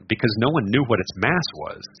boson, because no one knew what its mass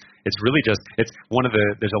was. It's really just,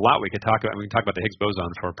 there's a lot we could talk about. We can talk about the Higgs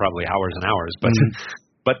boson for probably hours and hours, but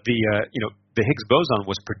but the Higgs boson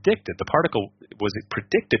was predicted. The particle was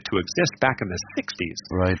predicted to exist back in the 60s.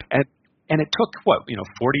 Right. And it took 40,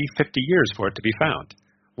 50 years for it to be found.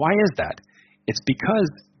 Why is that? It's because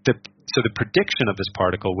the prediction of this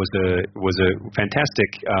particle was a fantastic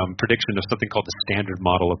prediction of something called the Standard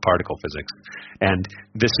Model of particle physics. And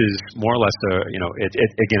this is more or less the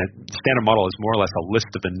Standard Model is more or less a list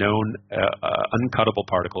of the known uncuttable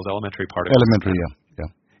particles, elementary particles. Elementary, yeah.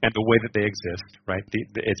 And the way that they exist, right?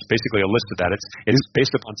 It's basically a list of that. It's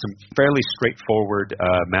based upon some fairly straightforward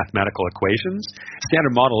mathematical equations.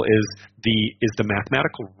 Standard Model is the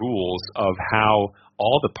mathematical rules of how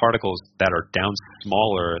all the particles that are down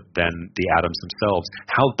smaller than the atoms themselves,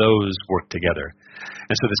 how those work together.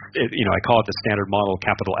 And so I call it the Standard Model,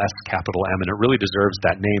 capital S, capital M, and it really deserves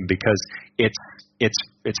that name because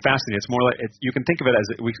it's fascinating. It's more like you can think of it as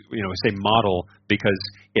we say model because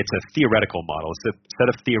it's a theoretical model. It's a set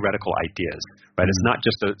of theoretical ideas, right? It's not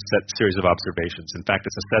just a series of observations. In fact,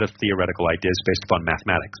 it's a set of theoretical ideas based upon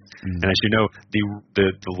mathematics. And as you know,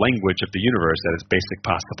 the language of the universe at its basic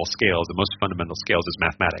possible scales, the most fundamental scales, is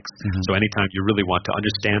mathematics. So anytime you really want to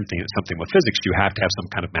understand something with physics, you have to have some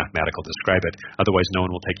kind of mathematical to describe it. Otherwise, no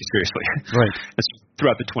one will take you seriously. Right. And so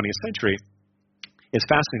throughout the 20th century, it's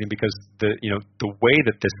fascinating because the way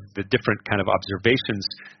that the different kind of observations,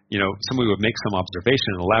 somebody would make some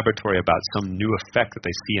observation in a laboratory about some new effect that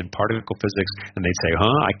they see in particle physics, and they'd say,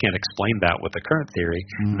 I can't explain that with the current theory.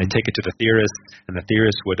 And they take it to the theorists, and the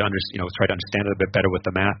theorists would try to understand it a bit better with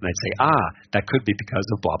the math, and they'd say, that could be because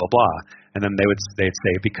of blah blah blah. And then they'd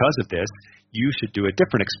say, because of this, you should do a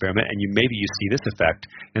different experiment, and maybe you see this effect.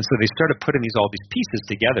 And so they started putting all these pieces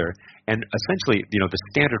together, and essentially, the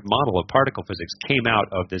Standard Model of particle physics came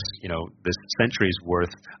out of this century's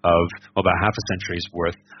worth of about half a century's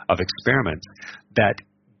worth of experiments that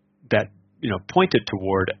pointed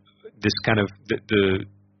toward this kind of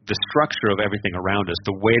the structure of everything around us,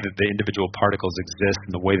 the way that the individual particles exist,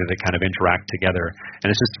 and the way that they kind of interact together.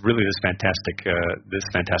 And it's just really this fantastic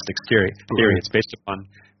theory. It's based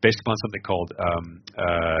upon something called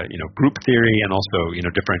group theory and also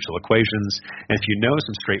differential equations. And if you know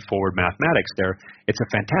some straightforward mathematics there, it's a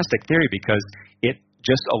fantastic theory because it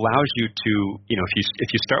just allows you to, if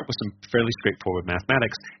you start with some fairly straightforward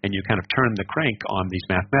mathematics and you kind of turn the crank on these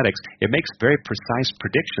mathematics, it makes very precise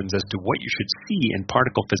predictions as to what you should see in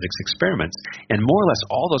particle physics experiments. And more or less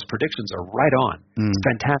all those predictions are right on. It's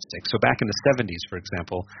fantastic. So back in the 70s, for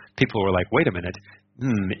example, people were like, wait a minute,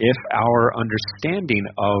 if our understanding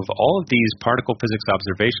of all of these particle physics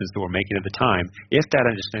observations that we're making at the time, if that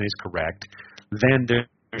understanding is correct, then there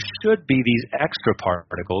should be these extra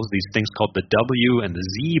particles, these things called the W and the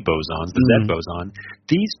Z bosons, the Z boson.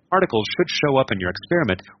 These particles should show up in your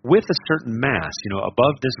experiment with a certain mass,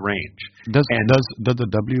 above this range. Does the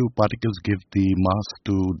W particles give the mass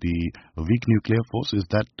to the weak nuclear force? Is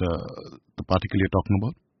that the particle you're talking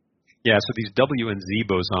about? Yeah, so these W and Z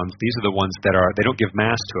bosons, these are the ones that they don't give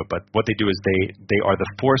mass to it, but what they do is they are the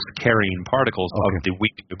force-carrying particles of the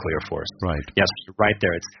weak nuclear force. Right. Yes, you're right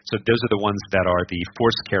there. So those are the ones that are the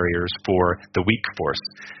force carriers for the weak force.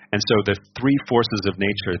 And so the three forces of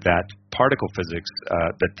nature that particle physics,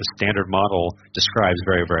 that the Standard Model describes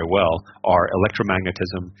very, very well, are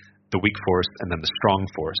electromagnetism, the weak force, and then the strong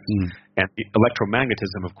force. And the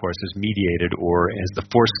electromagnetism, of course, is mediated, or as the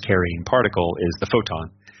force-carrying particle is the photon.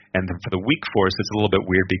 And then for the weak force, it's a little bit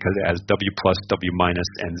weird because it has W plus, W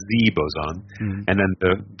minus, and Z boson. And then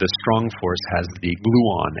the strong force has the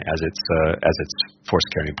gluon as its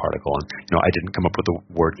force-carrying particle. And I didn't come up with the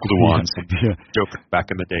word gluon. Some joke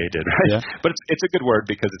back in the day did. Right? Yeah. But it's a good word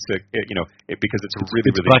because it's a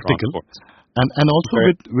really practical. Strong force. And also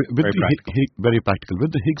with very practical. Very practical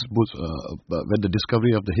with the Higgs boson, with the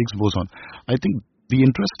discovery of the Higgs boson, I think the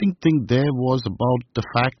interesting thing there was about the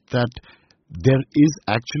fact that there is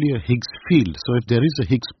actually a Higgs field. So if there is a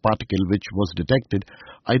Higgs particle which was detected,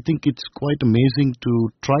 I think it's quite amazing to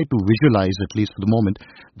try to visualize, at least for the moment,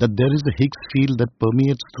 that there is a Higgs field that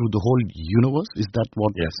permeates through the whole universe. Is that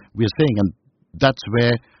what we are saying? And that's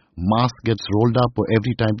where mass gets rolled up or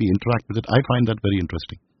every time we interact with it. I find that very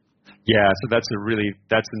interesting. Yeah, so that's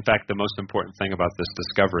in fact the most important thing about this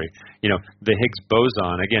discovery. The Higgs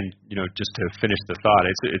boson, again, just to finish the thought,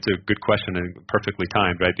 it's a good question and perfectly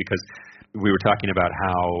timed, right? Because we were talking about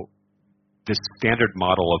how this standard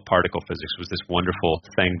model of particle physics was this wonderful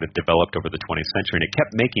thing that developed over the 20th century, and it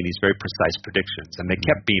kept making these very precise predictions, and they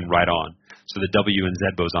kept being right on. So the W and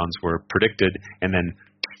Z bosons were predicted, and then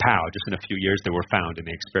pow, just in a few years they were found in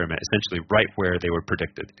the experiment, essentially right where they were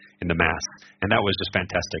predicted in the mass. And that was just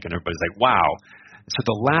fantastic, and everybody's like, wow. So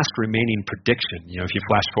the last remaining prediction, if you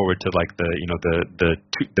flash forward to like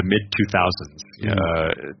the mid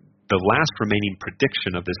 2000s, the last remaining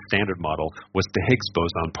prediction of this standard model was the Higgs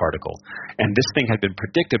boson particle. And this thing had been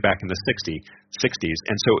predicted back in the 60s.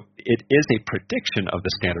 And so it is a prediction of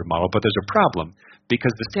the standard model, but there's a problem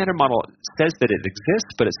because the standard model says that it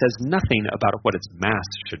exists, but it says nothing about what its mass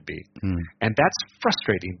should be. And that's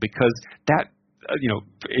frustrating because that,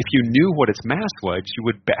 if you knew what its mass was, you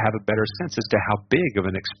would have a better sense as to how big of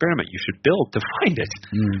an experiment you should build to find it.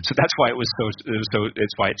 So that's why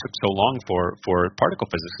it's why it took so long for particle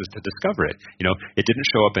physicists to discover it. It didn't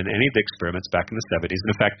show up in any of the experiments back in the 70s.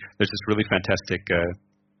 And in fact, there's this really fantastic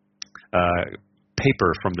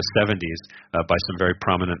paper from the 70s by some very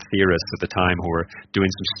prominent theorists at the time who were doing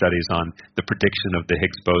some studies on the prediction of the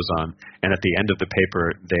Higgs boson. And at the end of the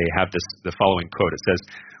paper, they have the following quote. It says,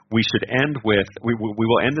 we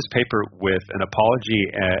will end this paper with an apology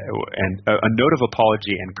and a note of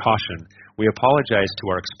apology and caution. We apologize to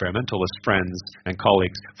our experimentalist friends and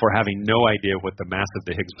colleagues for having no idea what the mass of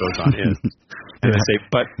the Higgs boson is. And they say,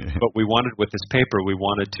 but we wanted with this paper, we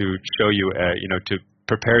wanted to show you, to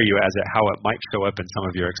prepare you as how it might show up in some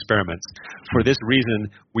of your experiments. For this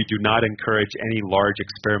reason, we do not encourage any large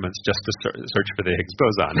experiments just to search for the Higgs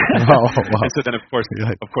boson. Wow. And so then, of course,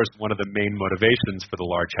 one of the main motivations for the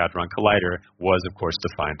Large Hadron Collider was, of course, to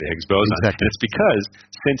find the Higgs boson. Exactly. And it's because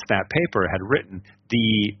since that paper had written,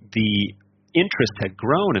 the interest had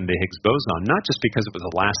grown in the Higgs boson, not just because it was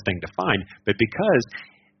the last thing to find, but because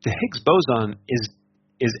the Higgs boson is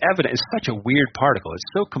evident. It's such a weird particle.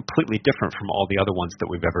 It's so completely different from all the other ones that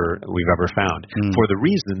we've ever found. For the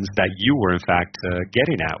reasons that you were in fact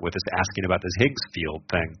getting at with this asking about this Higgs field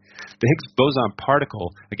thing. The Higgs boson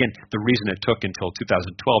particle, again, the reason it took until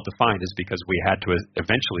 2012 to find is because we had to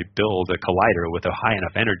eventually build a collider with a high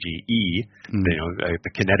enough energy E,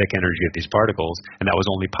 the kinetic energy of these particles, and that was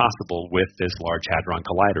only possible with this Large Hadron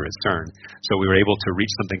Collider at CERN. So we were able to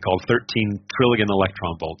reach something called 13 trillion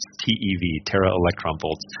electron volts, TeV, tera electron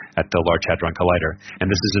volts, at the Large Hadron Collider,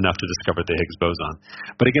 and this is enough to discover the Higgs boson.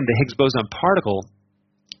 But again, the Higgs boson particle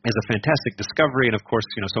is a fantastic discovery, and of course,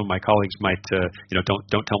 some of my colleagues might,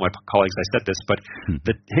 don't tell my colleagues I said this, but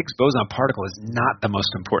the Higgs boson particle is not the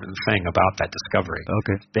most important thing about that discovery.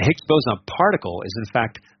 Okay. The Higgs boson particle is in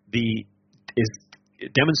fact the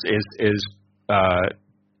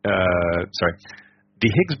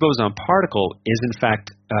Higgs boson particle is, in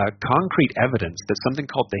fact, concrete evidence that something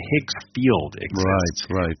called the Higgs field exists.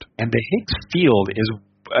 Right. And the Higgs field is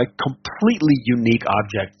a completely unique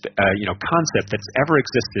concept that's ever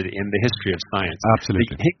existed in the history of science.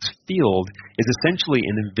 Absolutely. The Higgs field is essentially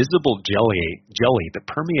an invisible jelly that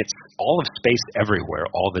permeates all of space everywhere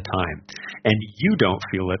all the time. And you don't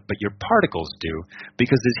feel it, but your particles do,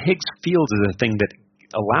 because this Higgs field is a thing that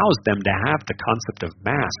allows them to have the concept of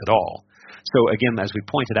mass at all. So again, as we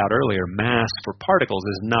pointed out earlier, mass for particles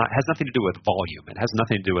has nothing to do with volume. It has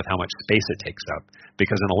nothing to do with how much space it takes up,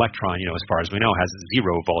 because an electron, as far as we know, has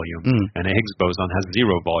zero volume, and a Higgs boson has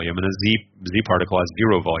zero volume, and a Z particle has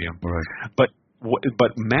zero volume. Right.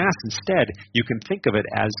 But mass instead, you can think of it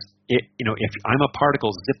as if I'm a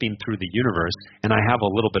particle zipping through the universe and I have a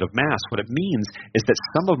little bit of mass, what it means is that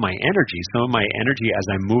some of my energy as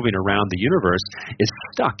I'm moving around the universe is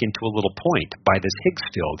stuck into a little point by this Higgs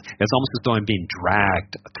field. It's almost as though I'm being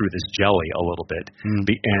dragged through this jelly a little bit.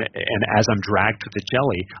 And as I'm dragged through the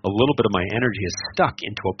jelly, a little bit of my energy is stuck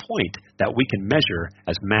into a point that we can measure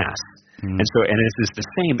as mass. And it's the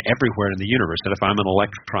same everywhere in the universe. That if I'm an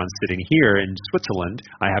electron sitting here in Switzerland,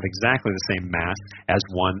 I have exactly the same mass as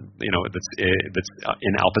one, that's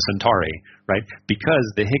in Alpha Centauri, right? Because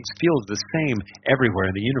the Higgs field is the same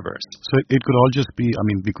everywhere in the universe. So it could all just be,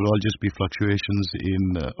 we could all just be fluctuations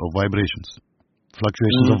of vibrations,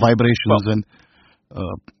 and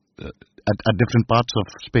at different parts of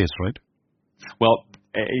space, right? Well,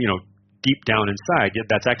 deep down inside,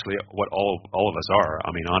 that's actually what all of us are.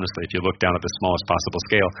 I mean, honestly, if you look down at the smallest possible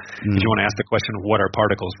scale, if you want to ask the question, what are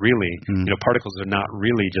particles really? Particles are not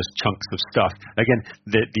really just chunks of stuff. Again,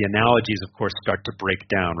 the analogies, of course, start to break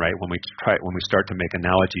down, right? When we start to make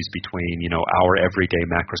analogies between, our everyday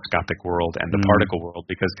macroscopic world and the particle world,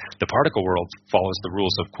 because the particle world follows the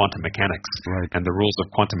rules of quantum mechanics, and the rules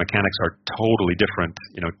of quantum mechanics are totally different,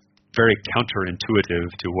 very counterintuitive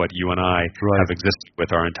to what you and I have existed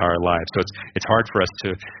with our entire lives. So it's hard for us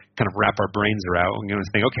to kind of wrap our brains around and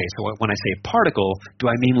think, okay, so when I say particle, do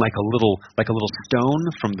I mean like a little stone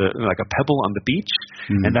from like a pebble on the beach?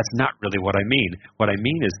 And that's not really what I mean. What I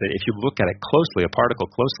mean is that if you look at it closely, a particle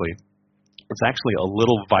closely, it's actually a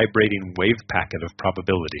little vibrating wave packet of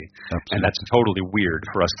probability. Absolutely. And that's totally weird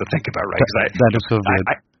for us to think about, right? That is so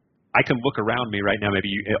weird. I can look around me right now, maybe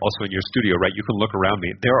also in your studio, right? You can look around me.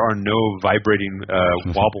 There are no vibrating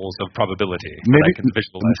wobbles of probability that I can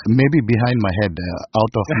visualize. Maybe behind my head,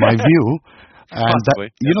 out of my view. And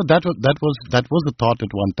that was the thought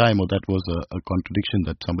at one time, or that was a contradiction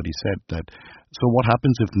that somebody said, that so what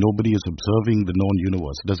happens if nobody is observing the known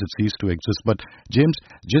universe? Does it cease to exist? But James,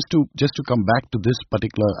 just to come back to this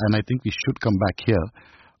particular, and I think we should come back here,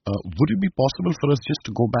 would it be possible for us just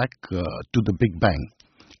to go back to the Big Bang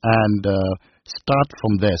and start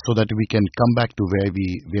from there, so that we can come back to where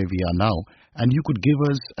we are now? And you could give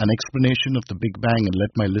us an explanation of the Big Bang and let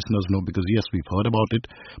my listeners know, because yes, we've heard about it,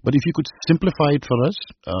 but if you could simplify it for us,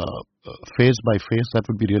 phase by phase, that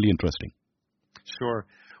would be really interesting. Sure.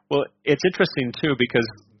 Well, it's interesting too, because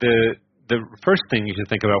the first thing you should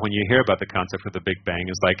think about when you hear about the concept of the Big Bang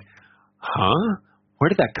is like, where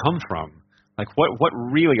did that come from? Like, what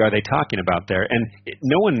really are they talking about there? And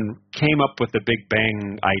no one came up with the Big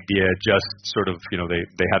Bang idea just sort of,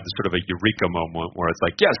 they had this sort of a eureka moment where it's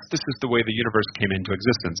like, yes, this is the way the universe came into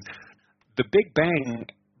existence. The Big Bang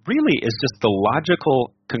really is just the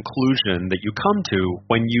logical conclusion that you come to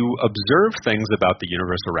when you observe things about the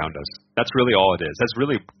universe around us. That's really all it is. That's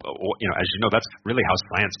really, as you know, that's really how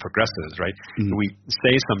science progresses, right? We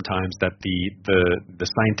say sometimes that the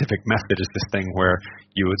scientific method is this thing where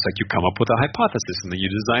it's like you come up with a hypothesis and then you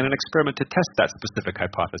design an experiment to test that specific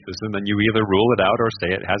hypothesis, and then you either rule it out or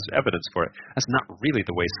say it has evidence for it. That's not really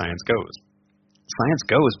the way science goes. Science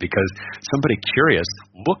goes because somebody curious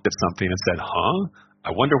looked at something and said, I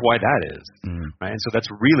wonder why that is, right? And so that's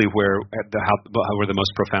really where the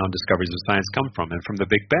most profound discoveries of science come from. And from the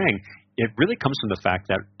Big Bang, it really comes from the fact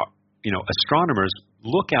that astronomers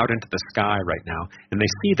look out into the sky right now and they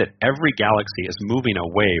see that every galaxy is moving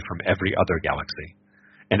away from every other galaxy,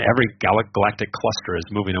 and every galactic cluster is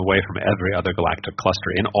moving away from every other galactic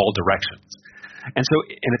cluster in all directions. And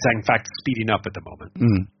it's in fact speeding up at the moment.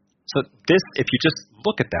 So if you just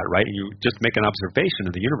look at that, right, and you just make an observation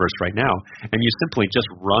of the universe right now, and you simply just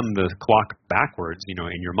run the clock backwards, in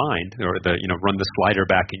your mind, or run the slider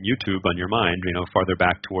back in YouTube on your mind, farther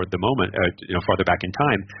back toward the moment, farther back in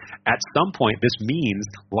time, at some point this means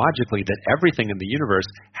logically that everything in the universe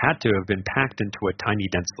had to have been packed into a tiny,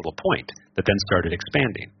 dense little point that then started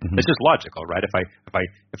expanding. It's just logical, right? If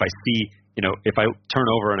I see, if I turn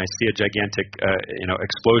over and I see a gigantic,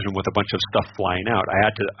 explosion with a bunch of stuff flying out,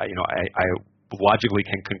 I logically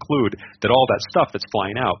can conclude that all that stuff that's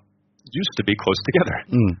flying out used to be close together.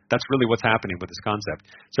 That's really what's happening with this concept.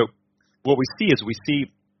 So what we see is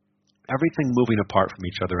everything moving apart from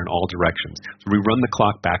each other in all directions. So we run the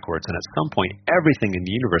clock backwards, and at some point, everything in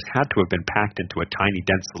the universe had to have been packed into a tiny,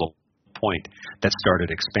 dense little point that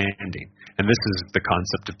started expanding. And this is the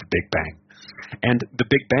concept of the Big Bang. And the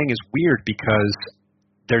Big Bang is weird because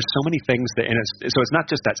there's so many things so it's not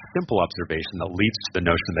just that simple observation that leads to the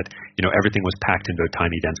notion that, everything was packed into a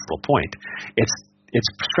tiny, dense little point. It's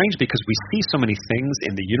strange because we see so many things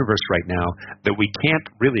in the universe right now that we can't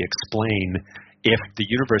really explain if the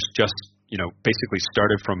universe just, basically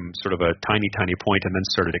started from sort of a tiny, tiny point and then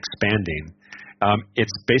started expanding.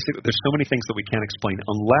 It's basically, there's so many things that we can't explain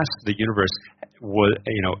unless the universe was,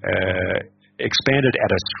 expanded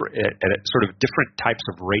at a sort of different types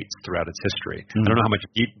of rates throughout its history. I don't know how much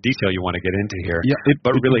detail you want to get into here. Yeah,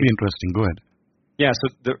 but it really would be interesting. Go ahead. Yeah,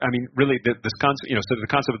 so really, this concept, so the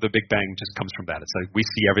concept of the Big Bang just comes from that. It's like we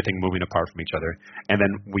see everything moving apart from each other, and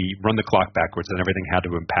then we run the clock backwards, and everything had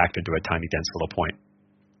to impact into a tiny, dense little point.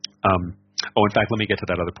 In fact, let me get to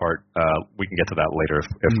that other part. We can get to that later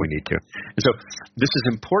if we need to. And so this is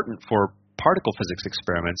important for particle physics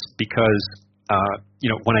experiments because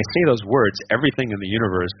when I say those words, everything in the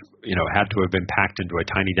universe, had to have been packed into a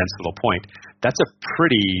tiny, dense little point. That's a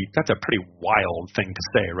pretty wild thing to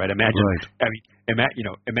say, right? Imagine,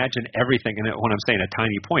 imagine everything. And when I'm saying a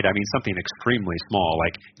tiny point, I mean something extremely small,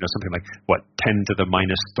 like something like 10 to the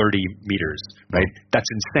minus 30 meters, right? That's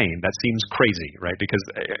insane. That seems crazy, right? Because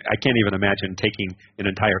I can't even imagine taking an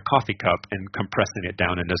entire coffee cup and compressing it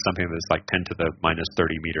down into something that's like 10 to the minus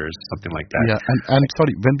 30 meters, something like that. Yeah, and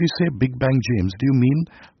sorry, when we say Big Bang, James, do you mean?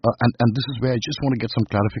 And this is where I just want to get some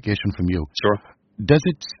clarification from you. Sure.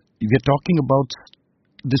 We're talking about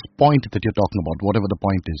this point that you're talking about, whatever the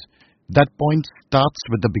point is. That point starts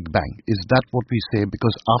with the Big Bang. Is that what we say?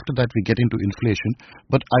 Because after that we get into inflation.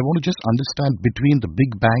 But I want to just understand between the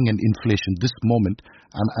Big Bang and inflation, this moment,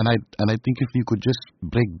 and I think if you could just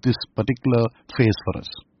break this particular phase for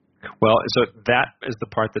us. Well, so that is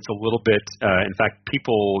the part that's a little bit. In fact,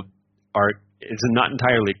 it's not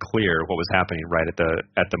entirely clear what was happening right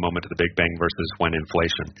at the moment of the Big Bang versus when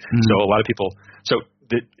inflation. Mm-hmm. So a lot of people.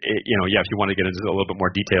 If you want to get into a little bit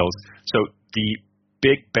more details. So the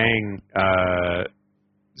Big Bang, it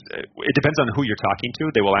depends on who you're talking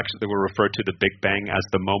to. They will refer to the Big Bang as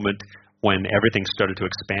the moment when everything started to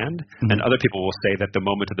expand, and other people will say that the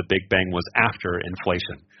moment of the Big Bang was after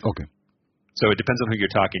inflation. Okay. So it depends on who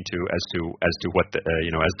you're talking to as to what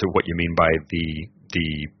what you mean by the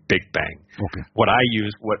Big Bang. Okay. What I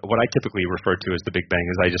typically refer to as the Big Bang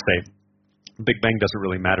is I just say Big Bang doesn't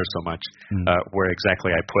really matter so much where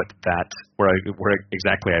exactly I put the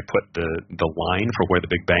line for where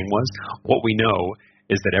the Big Bang was. What we know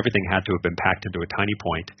is that everything had to have been packed into a tiny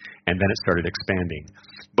point, and then it started expanding.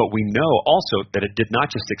 But we know also that it did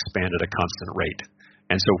not just expand at a constant rate.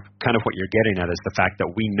 And so kind of what you're getting at is the fact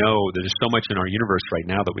that we know that there's so much in our universe right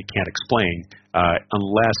now that we can't explain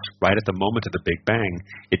unless right at the moment of the Big Bang,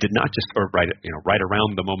 it did not just, or right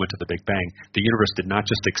around the moment of the Big Bang, the universe did not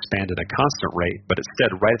just expand at a constant rate, but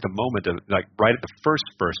instead right at the moment of, right at the first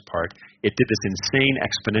part, it did this insane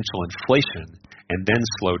exponential inflation and then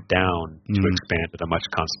slowed down to expand at a much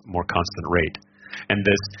more constant rate. And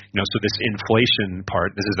this, so this inflation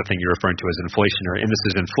part, this is the thing you're referring to as inflationary, and this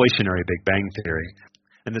is inflationary Big Bang theory.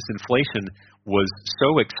 And this inflation was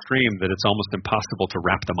so extreme that it's almost impossible to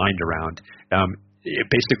wrap the mind around.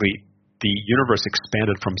 Basically, the universe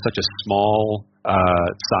expanded from such a small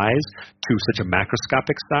size to such a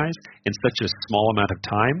macroscopic size in such a small amount of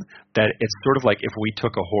time that it's sort of like if we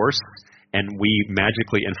took a horse and we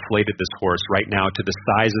magically inflated this horse right now to the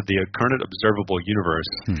size of the current observable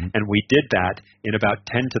universe, and we did that in about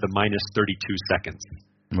 10 to the minus 32 seconds.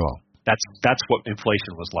 Wow. That's what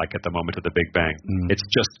inflation was like at the moment of the Big Bang. It's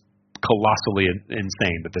just colossally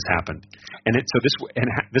insane that this happened, and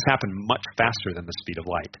this happened much faster than the speed of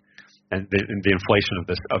light, and the inflation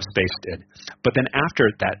of space did. But then after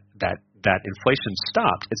that inflation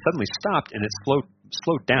stopped, it suddenly stopped and it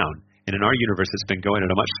slowed down. And in our universe, it's been going at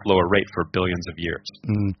a much slower rate for billions of years.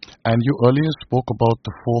 And you earlier spoke about the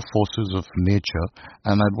four forces of nature,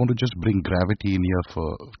 and I want to just bring gravity in here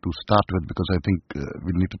to start with, because I think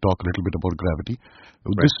we need to talk a little bit about gravity.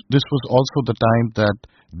 Right. This was also the time that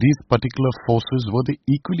these particular forces, were they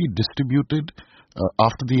equally distributed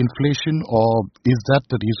after the inflation, or is that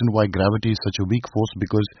the reason why gravity is such a weak force?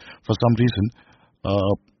 Because for some reason,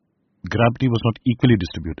 gravity was not equally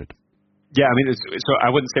distributed. Yeah, I mean, so I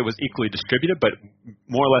wouldn't say it was equally distributed, but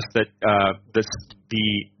more or less that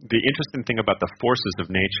the interesting thing about the forces of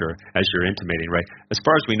nature, as you're intimating, right? As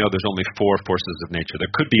far as we know, there's only four forces of nature. There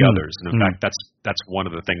could be others, and in fact, that's one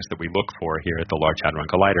of the things that we look for here at the Large Hadron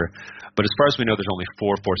Collider. But as far as we know, there's only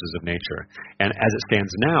four forces of nature, and as it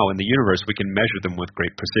stands now in the universe, we can measure them with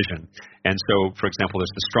great precision. And so, for example,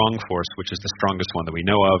 there's the strong force, which is the strongest one that we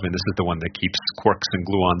know of, and this is the one that keeps quarks and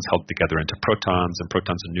gluons held together into protons, and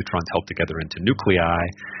protons and neutrons held together into nuclei,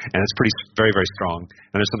 and it's very, very strong.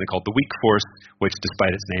 And there's something called the weak force, which,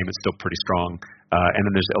 despite its name, it's still pretty strong. And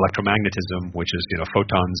then there's electromagnetism, which is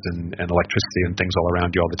photons and electricity and things all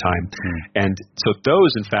around you all the time. And so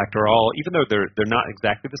those, in fact, are all, even though they're not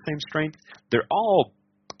exactly the same strength, they're all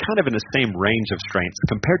kind of in the same range of strengths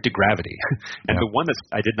compared to gravity. And the one that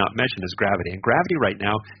I did not mention is gravity. And gravity right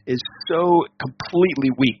now is so completely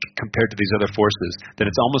weak compared to these other forces that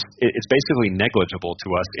it's basically negligible to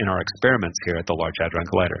us in our experiments here at the Large Hadron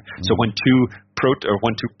Collider. So when two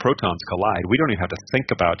protons collide, we don't even have to think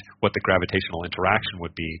about what the gravitational interaction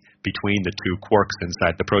would be between the two quarks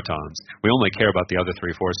inside the protons. We only care about the other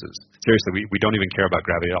three forces. Seriously, we don't even care about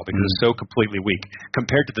gravity at all because it's so completely weak.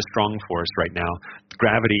 Compared to the strong force right now,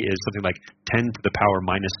 gravity is something like 10 to the power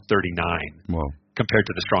minus 39. Wow. Compared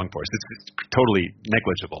to the strong force. It's totally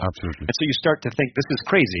negligible. Absolutely. And so you start to think this is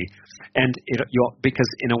crazy, and because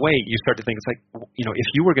in a way you start to think it's like, if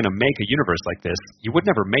you were going to make a universe like this, you would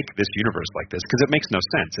never make this universe like this because it makes no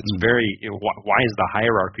sense. It's very, why is the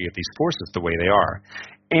hierarchy of these forces the way they are?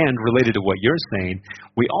 And related to what you're saying,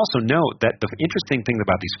 we also know that the interesting thing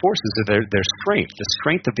about these forces is their strength. The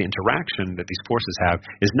strength of the interaction that these forces have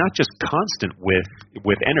is not just constant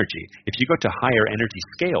with energy. If you go to higher energy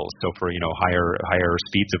scales, so for higher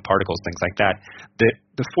speeds of particles, things like that,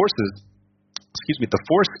 the forces. The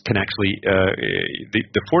force can actually the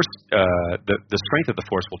strength of the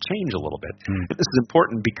force will change a little bit. But this is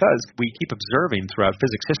important because we keep observing throughout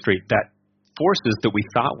physics history that forces that we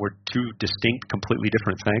thought were two distinct, completely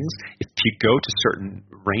different things, if you go to certain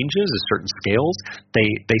ranges, certain scales,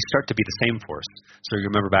 they start to be the same force. So you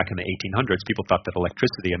remember back in the 1800s, people thought that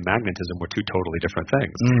electricity and magnetism were two totally different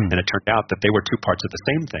things. And it turned out that they were two parts of the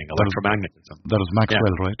same thing, electromagnetism. That was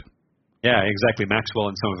Maxwell, right? Yeah, exactly.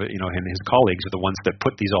 Maxwell and some of and his colleagues are the ones that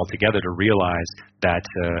put these all together to realize that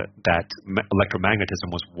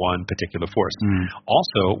electromagnetism was one particular force.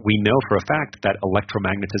 Also, we know for a fact that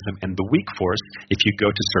electromagnetism and the weak force, if you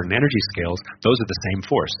go to certain energy scales, those are the same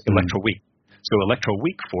force, electroweak. So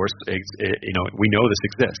electroweak force, we know this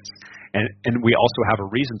exists. And we also have a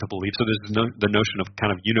reason to believe, so there's the notion of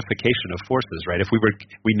kind of unification of forces, right? If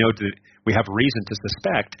we know that we have reason to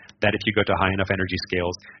suspect that if you go to high enough energy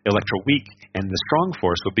scales, electroweak and the strong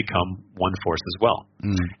force will become one force as well.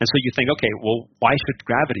 And so you think, okay, well, why should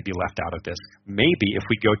gravity be left out of this? Maybe if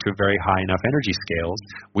we go to very high enough energy scales,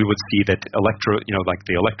 we would see that like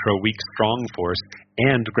the electroweak strong force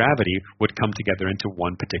and gravity would come together into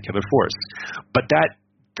one particular force. But that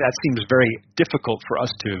seems very difficult for us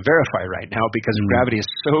to verify right now because gravity is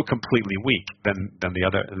so completely weak than the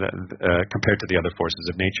other compared to the other forces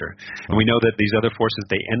of nature. And we know that these other forces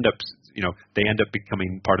they end up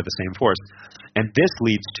becoming part of the same force. And this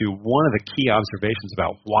leads to one of the key observations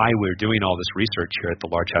about why we're doing all this research here at the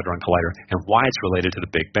Large Hadron Collider and why it's related to the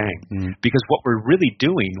Big Bang. Because what we're really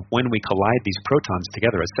doing when we collide these protons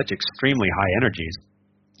together at such extremely high energies,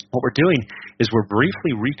 what we're doing is we're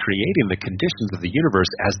briefly recreating the conditions of the universe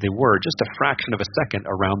as they were just a fraction of a second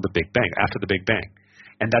around the Big Bang, after the Big Bang.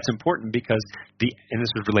 And that's important because and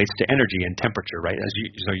this relates to energy and temperature, right? As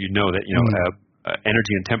you know that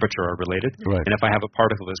energy and temperature are related. Right. And if I have a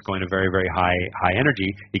particle that's going to very, very high energy,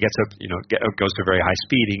 it gets up, goes to a very high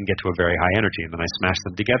speed, it can get to a very high energy, and then I smash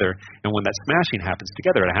them together. And when that smashing happens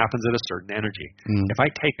together, it happens at a certain energy. If I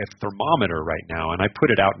take a thermometer right now and I put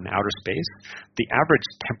it out in outer space, the average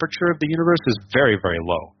temperature of the universe is very, very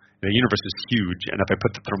low. The universe is huge, and if I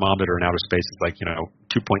put the thermometer in outer space, it's like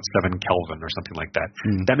 2.7 Kelvin or something like that.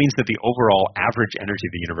 That means that the overall average energy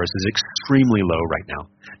of the universe is extremely low right now.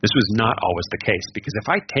 This was not always the case, because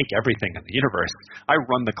if I take everything in the universe, I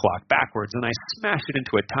run the clock backwards, and I smash it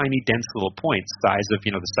into a tiny, dense little point, the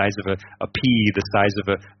size of a pea, the size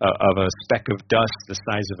of a speck of dust, the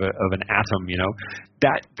size of an atom.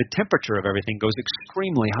 That the temperature of everything goes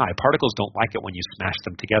extremely high. Particles don't like it when you smash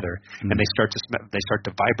them together, and they start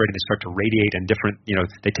to vibrate. They start to radiate, and different,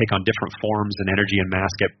 they take on different forms, and energy and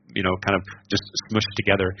mass get, kind of just smushed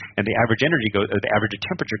together, and the average average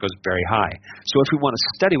temperature goes very high. So if we want to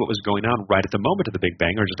study what was going on right at the moment of the Big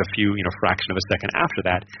Bang, or just a few, fraction of a second after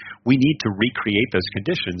that, we need to recreate those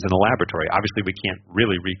conditions in a laboratory. Obviously, we can't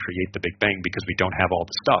really recreate the Big Bang because we don't have all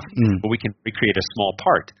the stuff, but we can recreate a small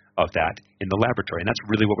part of that in the laboratory, and that's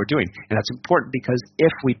really what we're doing. And that's important because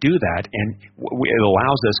if we do that, and it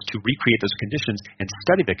allows us to recreate those conditions and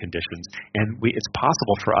study the conditions, and it's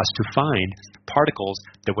possible for us to find particles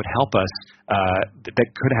that would help us that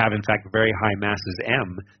could have, in fact, very high masses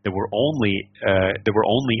m that were only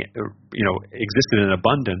existed in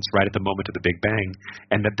abundance right at the moment of the Big Bang,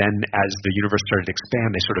 and that then as the universe started to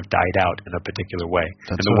expand, they sort of died out in a particular way.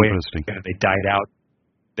 That's and the so way interesting. they died out,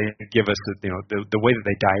 they give us, the way that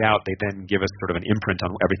they died out, they then give us sort of an imprint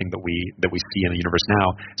on everything that we see in the universe now,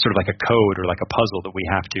 sort of like a code or like a puzzle that we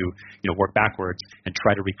have to, work backwards and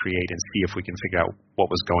try to recreate and see if we can figure out what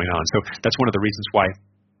was going on. So that's one of the reasons why,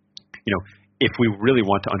 if we really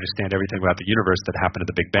want to understand everything about the universe that happened at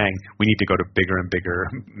the Big Bang, we need to go to bigger and bigger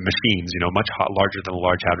machines, much larger than the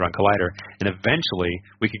Large Hadron Collider. And eventually,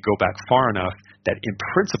 we could go back far enough that in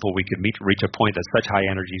principle we could reach a point at such high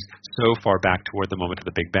energies so far back toward the moment of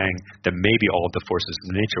the Big Bang that maybe all of the forces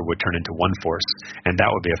in nature would turn into one force. And that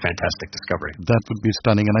would be a fantastic discovery. That would be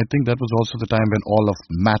stunning. And I think that was also the time when all of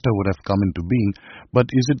matter would have come into being. But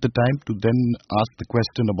is it the time to then ask the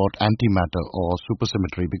question about antimatter or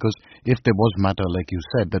supersymmetry? Because if there was matter, like you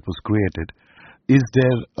said, that was created, is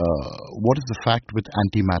there, what is the fact with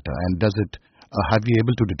antimatter, and does it, have you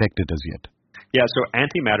able to detect it as yet? Yeah, so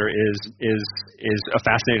antimatter is a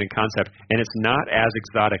fascinating concept, and it's not as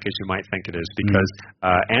exotic as you might think it is, because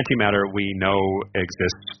antimatter we know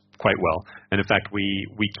exists quite well, and in fact we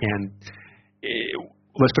can.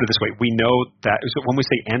 let's put it this way. We know that when we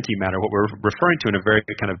say antimatter, what we're referring to in a very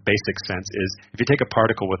kind of basic sense is if you take a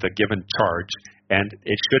particle with a given charge, and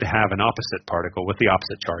it should have an opposite particle with the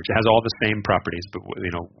opposite charge. It has all the same properties,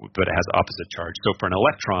 but it has opposite charge. So for an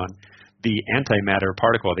electron, the antimatter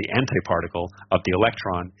particle, or the antiparticle of the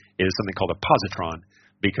electron, is something called a positron,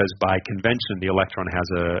 because by convention the electron has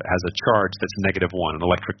a charge that's -1, an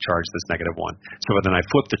electric charge that's -1. So then I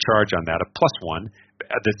flip the charge on that, a +1.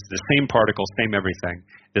 It's the same particle, same everything.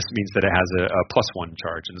 This means that it has a +1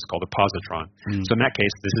 charge, and it's called a positron. So in that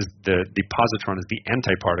case, this is the positron is the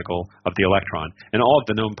antiparticle of the electron, and all of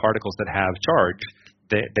the known particles that have charge,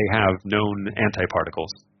 they have known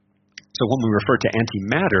antiparticles. So when we refer to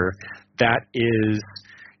antimatter, that is,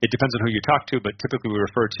 it depends on who you talk to, but typically we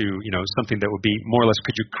refer to something that would be more or less,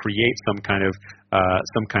 could you create some kind of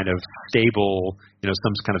stable,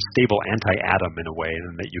 some kind of stable anti-atom in a way,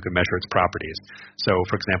 and that you can measure its properties. So,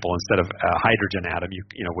 for example, instead of a hydrogen atom,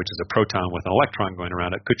 which is a proton with an electron going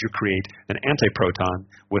around it, could you create an antiproton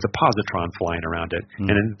with a positron flying around it?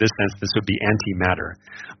 And in this sense, this would be antimatter.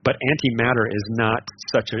 But antimatter is not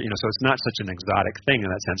such so it's not such an exotic thing in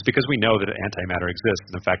that sense, because we know that antimatter exists.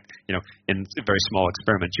 And in fact, in very small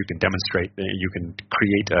experiments, you can demonstrate, you can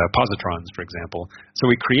create positrons, for example. So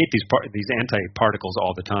we create these antiparticles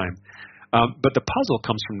all the time. But the puzzle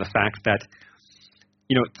comes from the fact that,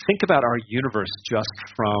 think about our universe just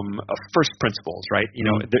from first principles, right?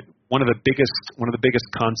 One of the biggest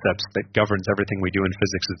concepts that governs everything we do in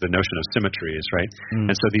physics is the notion of symmetries, right?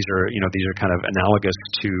 And so these are kind of analogous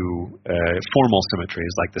to formal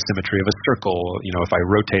symmetries, like the symmetry of a circle. If I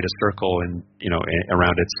rotate a circle and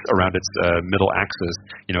around its middle axis,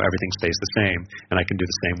 everything stays the same. And I can do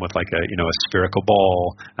the same with like a spherical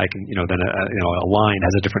ball. I can then a line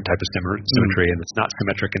has a different type of symmetry, and it's not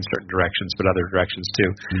symmetric in certain directions, but other directions too.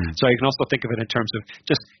 So I can also think of it in terms of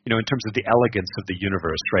just in terms of the elegance of the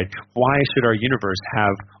universe, right? Why should our universe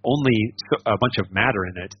have only a bunch of matter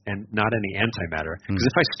in it and not any antimatter? Because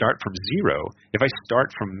if I start from zero, if I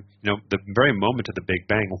start from the very moment of the Big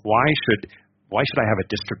Bang, why should I have a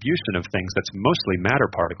distribution of things that's mostly matter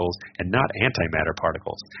particles and not antimatter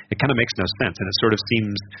particles? It kind of makes no sense, and it sort of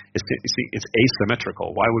seems it's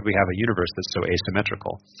asymmetrical. Why would we have a universe that's so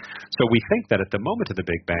asymmetrical? So we think that at the moment of the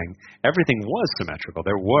Big Bang, everything was symmetrical.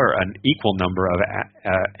 There were an equal number of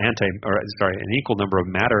an equal number of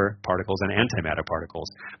matter particles and antimatter particles.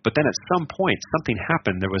 But then at some point, something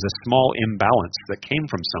happened. There was a small imbalance that came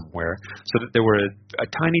from somewhere, so that there were a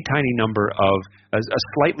tiny number of a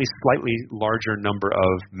slightly larger number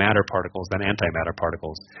of matter particles than antimatter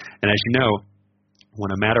particles. And as you know,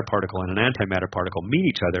 when a matter particle and an antimatter particle meet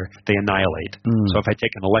each other, they annihilate. So if I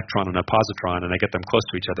take an electron and a positron and I get them close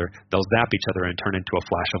to each other, they'll zap each other and turn into a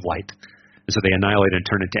flash of light. And so they annihilate and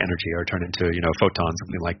turn into energy, or turn into photons,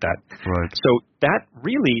 something like that. Right. So that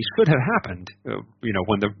really should have happened,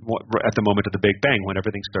 at the moment of the Big Bang, when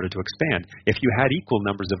everything started to expand. If you had equal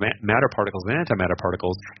numbers of matter particles and antimatter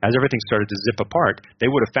particles, as everything started to zip apart, they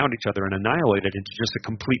would have found each other and annihilated into just a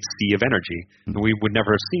complete sea of energy. And we would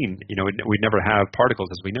never have seen, we'd never have particles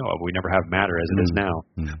as we know of. We never have matter as it is now.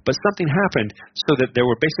 But something happened so that there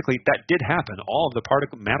were basically, that did happen. All of the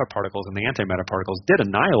matter particles and the antimatter particles did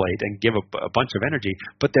annihilate and give a bunch of energy,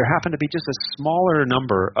 but there happened to be just a smaller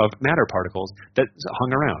number of matter particles that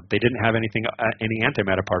hung around. They didn't have any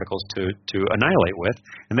antimatter particles to annihilate with,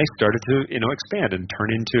 and they started to expand and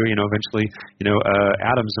turn into eventually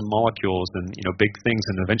atoms and molecules and big things,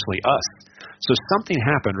 and eventually us. So something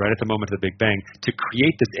happened right at the moment of the Big Bang to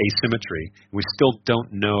create this asymmetry. We still don't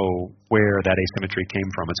know where that asymmetry came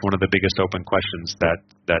from. It's one of the biggest open questions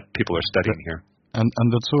that people are studying here. And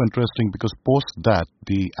that's so interesting, because post that,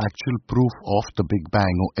 the actual proof of the Big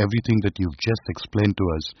Bang, or everything that you've just explained to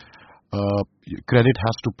us, credit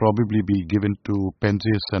has to probably be given to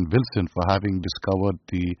Penzias and Wilson for having discovered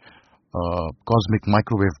the cosmic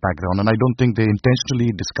microwave background. And I don't think they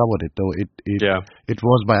intentionally discovered it, though. It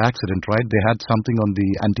was by accident, right? They had something on the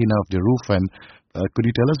antenna of the roof, and could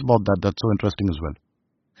you tell us about that? That's so interesting as well.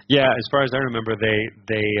 Yeah, as far as I remember,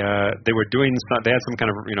 they were doing they had some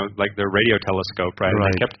kind of like their radio telescope, right?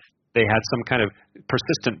 Right. And they had some kind of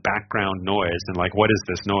persistent background noise, and like, what is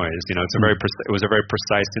this noise? It's it was a very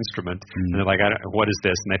precise instrument, and they're like, what is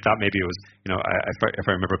this? And they thought maybe it was, if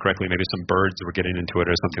I remember correctly, maybe some birds were getting into it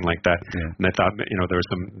or something like that. Yeah. And they thought, there was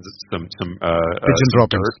some pigeon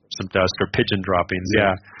droppings, some dust or pigeon droppings.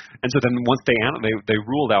 Yeah. And so then once they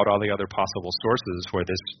ruled out all the other possible sources where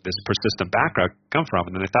this persistent background come from,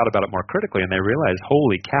 and then they thought about it more critically, and they realized,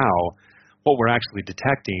 holy cow, what we're actually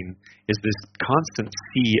detecting is this constant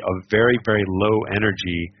sea of very, very low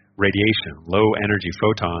energy radiation, low energy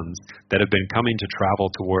photons that have been coming to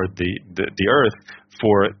travel toward the Earth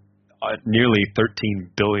for nearly 13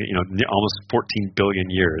 billion, almost 14 billion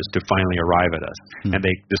years to finally arrive at us. And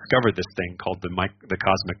they discovered this thing called the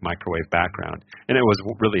cosmic microwave background. And it was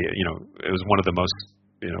really, it was one of the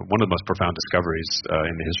most profound discoveries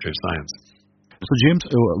in the history of science. So James,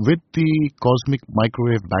 with the cosmic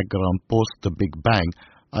microwave background post the Big Bang,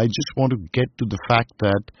 I just want to get to the fact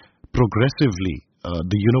that progressively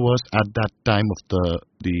the universe at that time of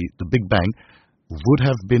the Big Bang would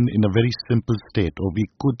have been in a very simple state, or we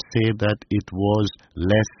could say that it was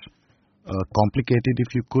less complicated,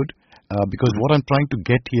 if you could, because what I'm trying to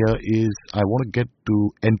get here is I want to get to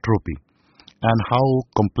entropy and how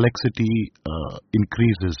complexity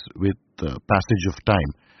increases with the passage of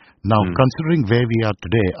time. Now, considering where we are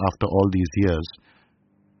today after all these years,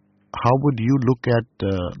 how would you look at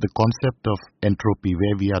the concept of entropy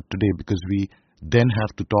where we are today? Because we then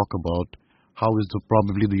have to talk about how is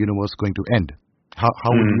probably the universe going to end. How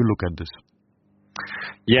would you look at this?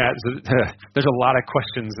 Yeah, there's a lot of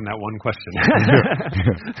questions in that one question.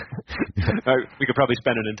 We could probably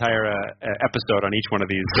spend an entire episode on each one of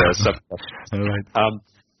these subjects. All right.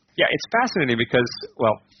 Yeah, it's fascinating because,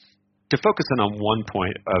 well, to focus in on one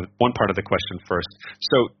part of the question first.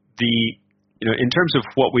 So in terms of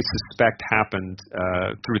what we suspect happened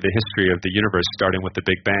through the history of the universe, starting with the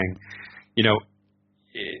Big Bang,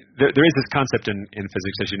 there is this concept in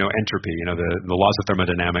physics, as you know, entropy. The laws of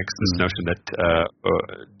thermodynamics. This notion that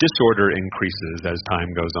disorder increases as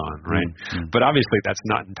time goes on, right? But obviously, that's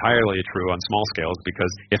not entirely true on small scales,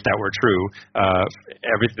 because if that were true,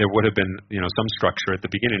 there would have been some structure at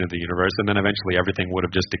the beginning of the universe, and then eventually everything would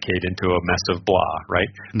have just decayed into a mess of blah,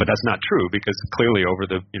 right? But that's not true, because clearly over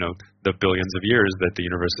the billions of years that the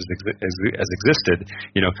universe has existed,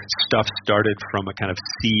 stuff started from a kind of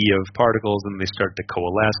sea of particles, and they started to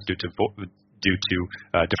coalesce due to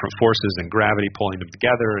different forces and gravity pulling them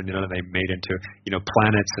together, and they made into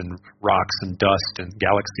planets and rocks and dust and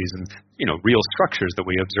galaxies and real structures that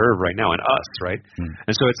we observe right now in us, right?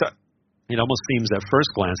 And so it almost seems at first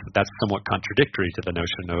glance that that's somewhat contradictory to the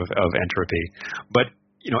notion of entropy. But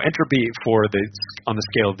entropy on the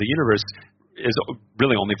scale of the universe is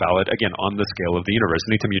really only valid, again, on the scale of the universe.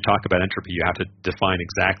 Anytime you talk about entropy, you have to define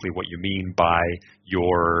exactly what you mean by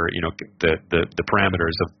your, the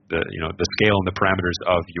parameters of the scale and the parameters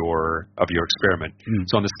of your experiment.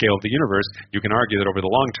 So on the scale of the universe, you can argue that over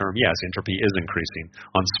the long term, yes, entropy is increasing.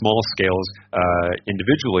 On small scales,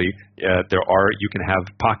 individually, you can have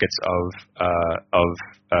pockets of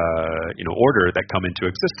order that come into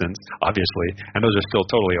existence, obviously, and those are still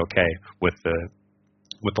totally okay with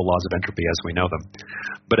the laws of entropy as we know them.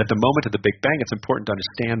 But at the moment of the Big Bang, it's important to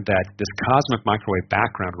understand that this cosmic microwave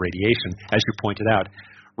background radiation, as you pointed out,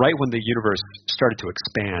 right when the universe started to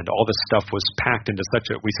expand, all this stuff was packed into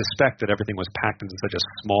we suspect that everything was packed into such a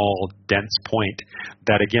small, dense point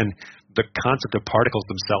that, again, the concept of particles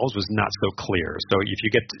themselves was not so clear. So if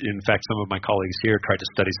you in fact, some of my colleagues here tried to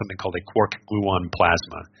study something called a quark-gluon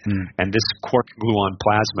plasma. And this quark-gluon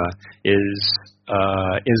plasma is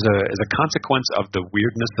a consequence of the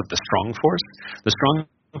weirdness of the strong force. The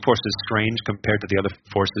strong force is strange compared to the other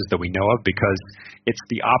forces that we know of, because it's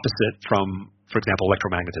the opposite from, for example,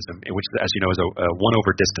 electromagnetism, which, as you know, is a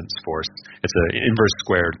 1/distance force. It's an inverse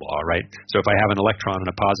squared law, right? So if I have an electron and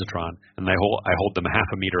a positron, and I hold them half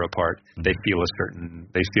a meter apart, they feel a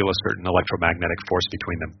certain electromagnetic force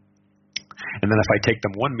between them. And then if I take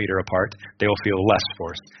them 1 meter apart, they will feel less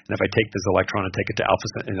force. And if I take this electron and take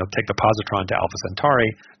the positron to Alpha Centauri,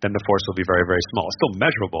 then the force will be very, very small. It's still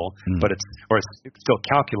measurable, but it's still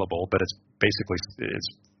calculable, but it's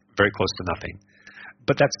very close to nothing.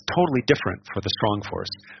 But that's totally different for the strong force.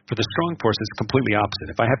 For the strong force, it's completely opposite.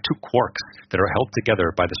 If I have two quarks that are held together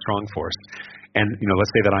by the strong force, and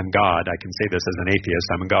let's say that I'm God, I can say this as an atheist,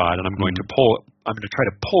 I'm God, and I'm going to try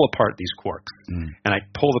to pull apart these quarks. And I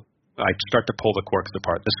start to pull the quarks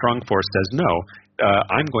apart. The strong force says, no,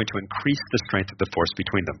 I'm going to increase the strength of the force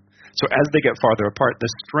between them. So as they get farther apart, the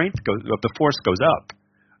strength of the force goes up.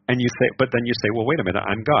 And but then you say, well, wait a minute,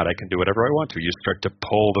 I'm God, I can do whatever I want to. You start to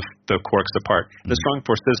pull the quarks apart. The strong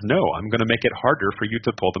force says, no, I'm going to make it harder for you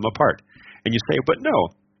to pull them apart. And you say, but no,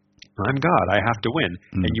 I'm God, I have to win.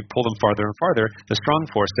 And you pull them farther and farther. The strong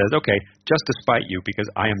force says, okay, just to spite you, because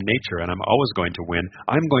I am nature and I'm always going to win,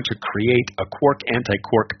 I'm going to create a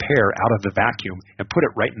quark-anti-quark pair out of the vacuum and put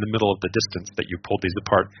it right in the middle of the distance that you pulled these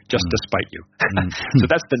apart, just to spite you. So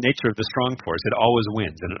that's the nature of the strong force. It always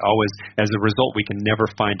wins. And it always, as a result, we can never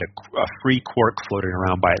find a free quark floating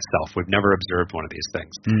around by itself. We've never observed one of these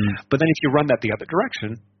things. But then if you run that the other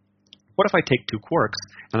direction, what if I take two quarks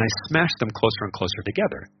and I smash them closer and closer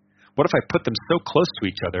together? what if I put them so close to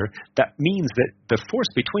each other that means that the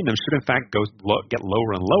force between them should in fact get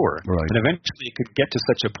lower and lower, right. And eventually it could get to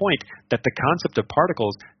such a point that the concept of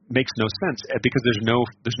particles makes no sense because there's no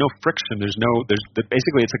friction.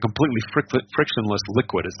 Basically it's a completely frictionless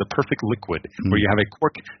liquid. It's the perfect liquid where you have a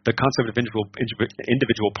quark. The concept of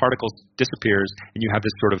individual particles disappears, and you have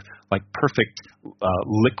this sort of like perfect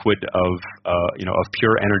liquid of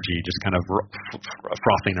pure energy just kind of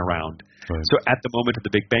frothing around. Right. So at the moment of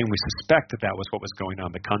the Big Bang, we suspect that was what was going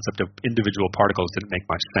on. The concept of individual particles didn't make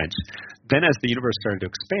much sense. Then as the universe started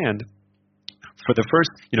to expand, for the first,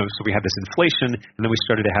 so we had this inflation, and then we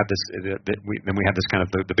started to have this. Then we had this kind of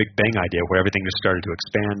the Big Bang idea, where everything just started to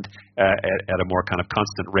expand at a more kind of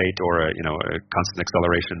constant rate, or a constant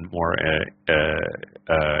acceleration, more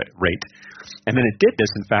rate. And then it did this,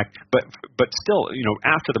 in fact, but still,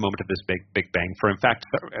 after the moment of this Big Bang, for in fact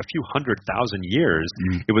a few 100,000 years,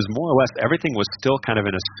 it was more or less everything was still kind of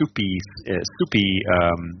in a soupy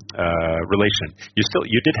relation.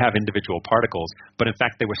 You did have individual particles, but in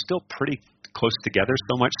fact they were still pretty close together,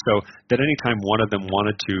 so much so that any time one of them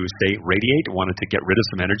wanted to, say, radiate, wanted to get rid of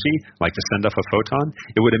some energy, like to send off a photon,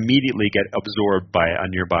 it would immediately get absorbed by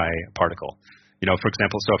a nearby particle. For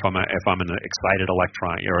example, so if I'm an excited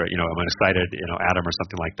electron, or I'm an excited atom or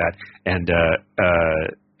something like that, and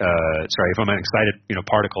if I'm an excited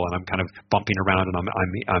particle and I'm kind of bumping around and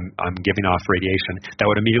I'm giving off radiation, that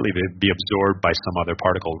would immediately be absorbed by some other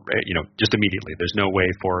particle, just immediately. There's no way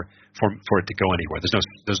for it to go anywhere.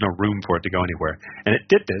 There's no room for it to go anywhere, and it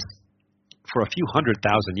did this for a few 100,000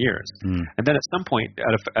 years. And then at some point,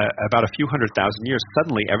 at about a few 100,000 years,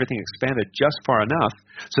 suddenly everything expanded just far enough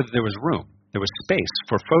so that there was room. There was space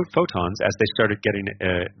for photons as they started getting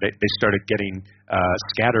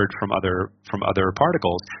scattered from other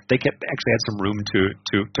particles. They actually had some room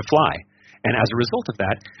to fly, and as a result of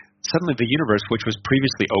that, suddenly the universe, which was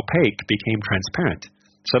previously opaque, became transparent.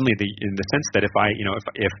 Suddenly, in the sense that if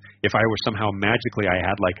I were somehow magically, I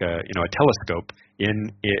had like a telescope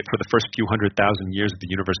for the first few 100,000 years of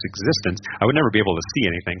the universe's existence, I would never be able to see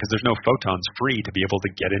anything because there's no photons free to be able to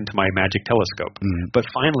get into my magic telescope. But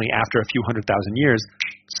finally, after a few 100,000 years,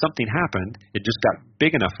 something happened. It just got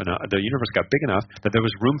big enough, the universe got big enough that there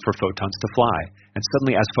was room for photons to fly. And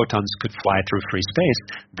suddenly, as photons could fly through free space,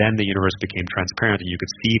 then the universe became transparent and you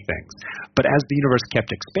could see things. But as the universe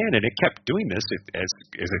kept expanding, it kept doing this. It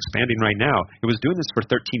is expanding right now. It was doing this for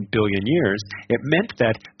 13 billion years. It meant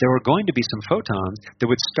that there were going to be some photons that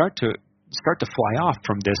would start to fly off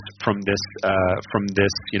from this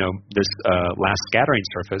last scattering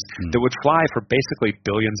surface that would fly for basically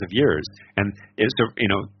billions of years. And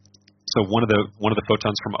so one of the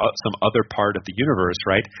photons from some other part of the universe,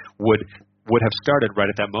 right, would have started right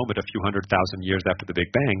at that moment a few 100,000 years after the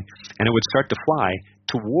Big Bang, and it would start to fly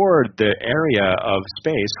toward the area of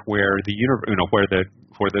space where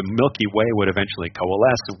where the Milky Way would eventually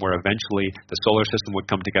coalesce, and where eventually the solar system would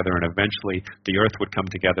come together, and eventually the Earth would come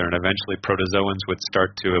together, and eventually protozoans would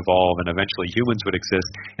start to evolve, and eventually humans would exist.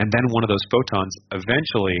 And then one of those photons,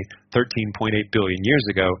 eventually 13.8 billion years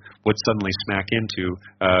ago, would suddenly smack into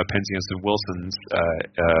Penzias and Wilson's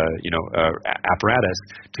apparatus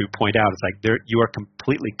to point out, it's like you are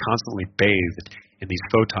completely constantly bathed in these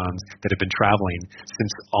photons that have been traveling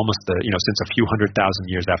since since a few 100,000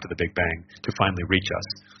 years after the Big Bang to finally reach us.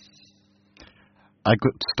 I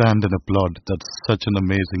could stand and applaud. That's such an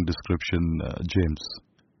amazing description, James.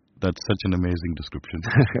 That's such an amazing description.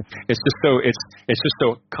 It's just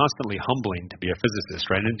so constantly humbling to be a physicist,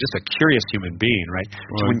 right? And just a curious human being, right?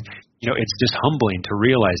 So when, it's just humbling to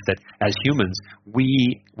realize that as humans,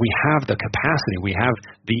 we have the capacity, we have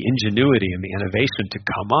the ingenuity and the innovation to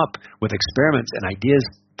come up with experiments and ideas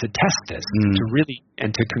to test this, to really,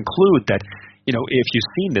 and to conclude that, if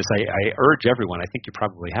you've seen this, I urge everyone, I think you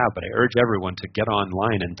probably have, but I urge everyone to get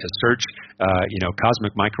online and to search,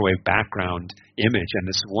 cosmic microwave background image, and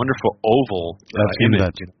this wonderful oval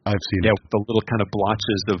image. I've seen it. With the little kind of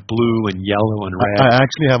blotches of blue and yellow and red. I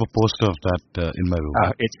actually have a poster of that in my room.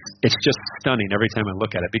 It's just stunning every time I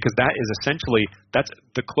look at it, because that is essentially, that's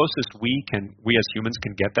the closest we as humans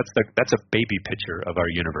can get. That's a baby picture of our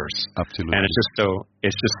universe. Absolutely. And it's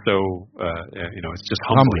just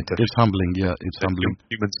humbling. It's humbling, yeah. It's humbling.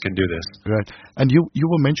 Humans can do this. Right. And you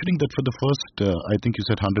were mentioning that for the first, I think you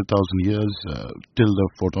said 100,000 years, till the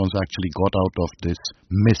photons actually got out of this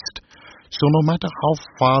mist. So no matter how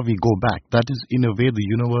far we go back, that is in a way the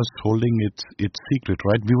universe holding its secret,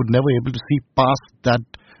 right? We would never be able to see past that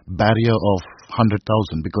barrier of 100,000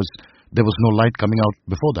 because there was no light coming out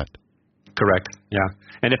before that. Correct. Yeah,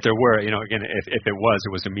 and if there were, again, if it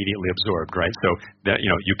was immediately absorbed, right? So that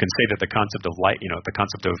you can say that the concept of light, the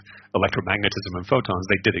concept of electromagnetism and photons,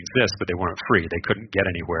 they did exist, but they weren't free. They couldn't get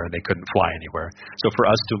anywhere, and they couldn't fly anywhere. So for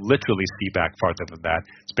us to literally see back farther than that,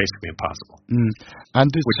 it's basically impossible.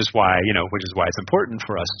 And which is why it's important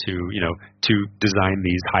for us to design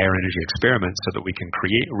these higher energy experiments so that we can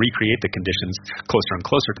recreate the conditions closer and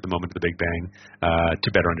closer to the moment of the Big Bang to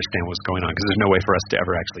better understand what's going on. Because there's no way for us to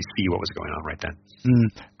ever actually see what was going on right then.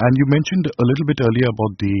 And you mentioned a little bit earlier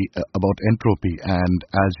about entropy, and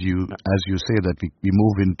as you say that we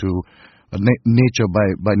move into nature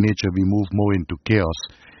by nature, we move more into chaos.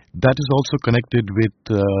 That is also connected with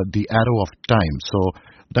the arrow of time. So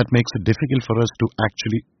that makes it difficult for us to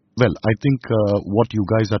actually. Well, I think what you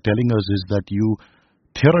guys are telling us is that you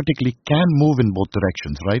theoretically can move in both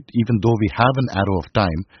directions, right? Even though we have an arrow of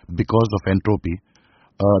time because of entropy.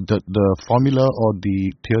 The formula or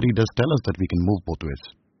the theory does tell us that we can move both ways.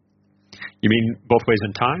 You mean both ways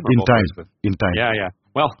in time? Or In time. Yeah.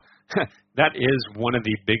 Well, that is one of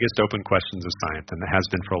the biggest open questions of science, and it has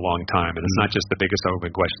been for a long time. And it's not just the biggest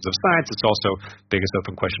open questions of science; it's also the biggest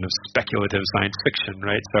open question of speculative science fiction,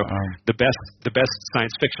 right? So the best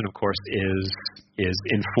science fiction, of course, is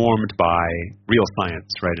informed by real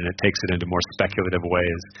science, right? And it takes it into more speculative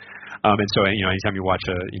ways. And so, anytime you watch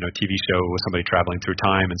a TV show with somebody traveling through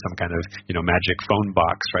time in some kind of magic phone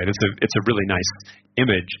box, right? It's a really nice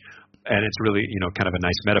image, and it's really kind of a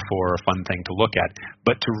nice metaphor or a fun thing to look at.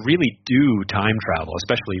 But to really do time travel,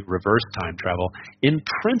 especially reverse time travel, in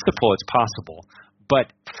principle, it's possible. But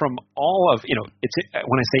from all of it's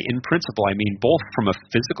when I say in principle, I mean both from a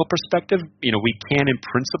physical perspective. We can, in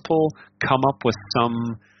principle, come up with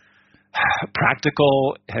some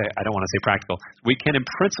practical, I don't want to say practical, we can in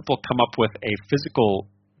principle come up with a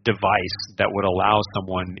physical device that would allow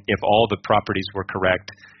someone, if all the properties were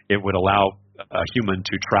correct, it would allow a human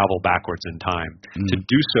to travel backwards in time. To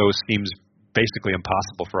do so seems basically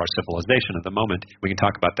impossible for our civilization at the moment. We can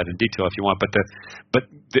talk about that in detail if you want, but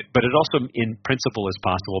it also in principle is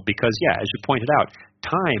possible because, as you pointed out,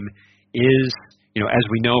 time is, as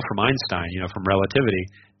we know from Einstein, from relativity,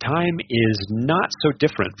 time is not so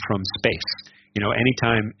different from space.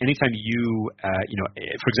 Anytime you,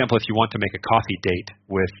 for example, if you want to make a coffee date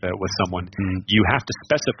with someone, you have to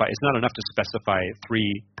specify. It's not enough to specify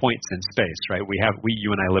 3 points in space, right? You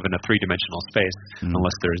and I live in a three-dimensional space,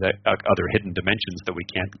 unless there's other hidden dimensions that we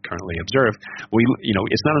can't currently observe.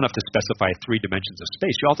 It's not enough to specify 3 dimensions of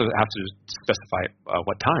space. You also have to specify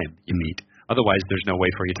what time you meet. Otherwise, there's no way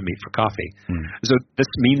for you to meet for coffee. So this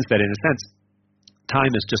means that, in a sense,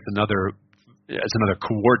 time is just another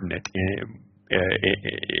coordinate,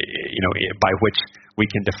 by which we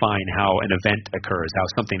can define how an event occurs, how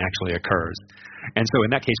something actually occurs. And so, in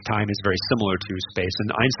that case, time is very similar to space.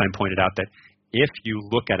 And Einstein pointed out that if you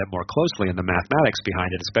look at it more closely and the mathematics behind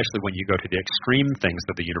it, especially when you go to the extreme things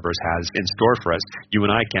that the universe has in store for us, you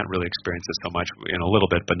and I can't really experience this so much, a little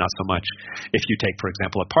bit, but not so much. If you take, for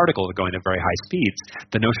example, a particle going at very high speeds,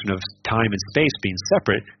 the notion of time and space being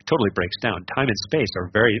separate totally breaks down. Time and space are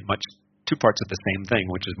very much two parts of the same thing,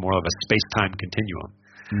 which is more of a space-time continuum.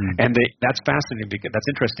 And that's fascinating, because that's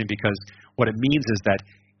interesting, because what it means is that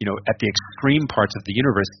at the extreme parts of the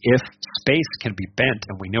universe, if space can be bent,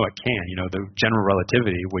 and we know it can, the general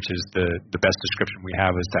relativity, which is the best description we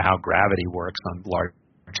have as to how gravity works on large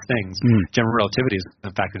things. General relativity is,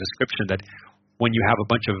 in fact, a description that when you have a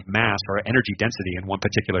bunch of mass or energy density in one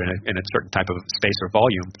particular, in a certain type of space or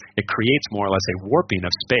volume, it creates more or less a warping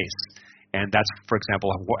of space. And that's, for example,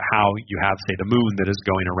 how you have, say, the moon that is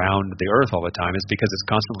going around the Earth all the time, is because it's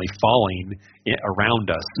constantly falling around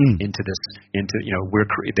us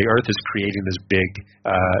the Earth is creating this big,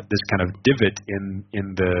 this kind of divot in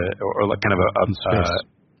the, or like kind of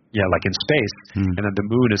like in space, and then the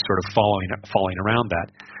moon is sort of falling around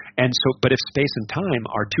that. And so, but if space and time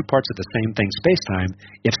are two parts of the same thing, space-time,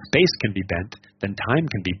 if space can be bent, then time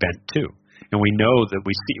can be bent too. And we know that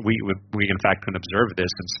we in fact can observe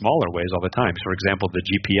this in smaller ways all the time. So, for example, the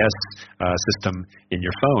GPS system in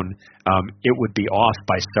your phone, it would be off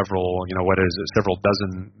by several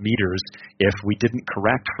dozen meters if we didn't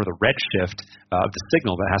correct for the redshift of the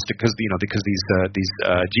signal that has to, because these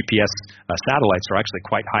GPS satellites are actually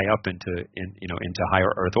quite high up into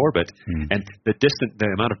higher Earth orbit, and the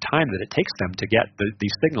amount of time that it takes them to get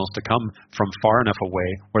these signals to come from far enough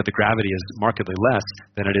away where the gravity is markedly less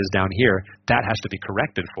than it is down here, that has to be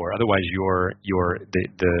corrected for. Otherwise,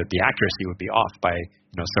 the accuracy would be off by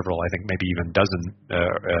several, I think maybe even dozen,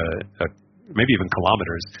 maybe even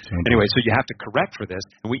kilometers. Anyway, so you have to correct for this.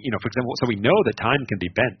 And for example, so we know that time can be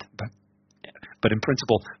bent, But in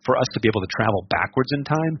principle, for us to be able to travel backwards in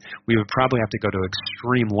time, we would probably have to go to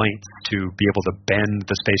extreme lengths to be able to bend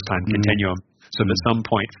the space-time continuum, so that some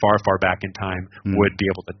point far, far back in time would be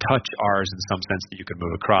able to touch ours in some sense that you could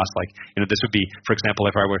move across. Like, this would be, for example,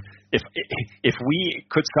 if we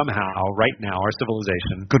could somehow, right now, our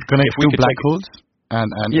civilization could connect two black holes and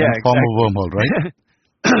form a wormhole, right?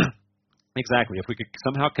 Exactly. If we could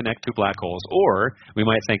somehow connect two black holes, or we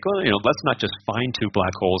might think, let's not just find two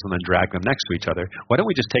black holes and then drag them next to each other. Why don't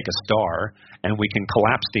we just take a star and we can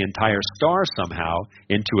collapse the entire star somehow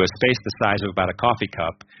into a space the size of about a coffee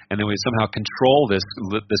cup, and then we somehow control this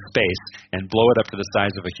space and blow it up to the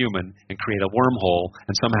size of a human and create a wormhole,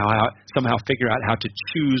 and somehow figure out how to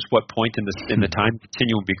choose what point in the time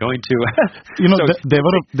continuum we'll be going to. There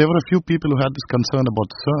were a few people who had this concern about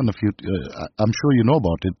CERN. I'm sure you know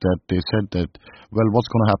about it, that they said that, well, what's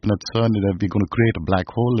going to happen at CERN is that we're going to create a black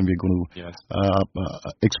hole and we're going to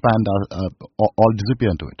expand all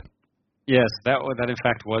disappear into it. Yes, that in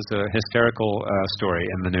fact was a hysterical story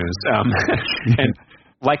in the news, and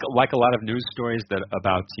like a lot of news stories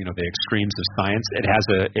about the extremes of science,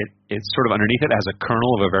 it's sort of underneath it has a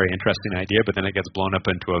kernel of a very interesting idea, but then it gets blown up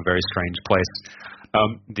into a very strange place.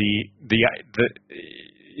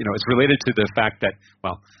 It's related to the fact that,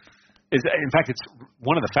 well, in fact, it's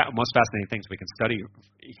one of the most fascinating things we can study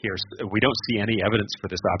here. We don't see any evidence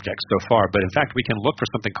for this object so far, but in fact, we can look for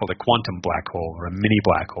something called a quantum black hole, or a mini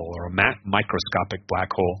black hole, or a microscopic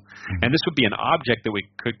black hole. And this would be an object that we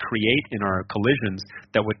could create in our collisions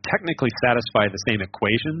that would technically satisfy the same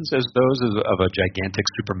equations as those of a gigantic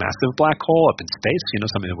supermassive black hole up in space,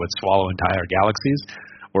 something that would swallow entire galaxies,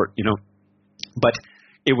 but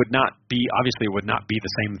it would not be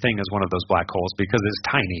the same thing as one of those black holes, because it's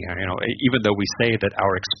tiny. Even though we say that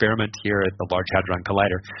our experiment here at the Large Hadron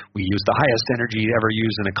Collider, we use the highest energy ever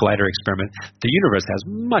used in a collider experiment, the universe has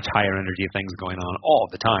much higher energy things going on all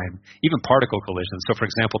the time, even particle collisions. So, for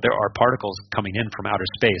example, there are particles coming in from outer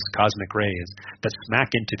space, cosmic rays, that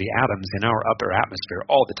smack into the atoms in our upper atmosphere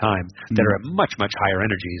all the time that are at much, much higher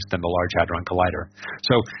energies than the Large Hadron Collider.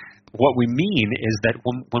 So, what we mean is that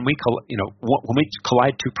when we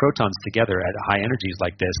collide two protons together at high energies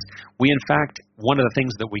like this, we in fact, one of the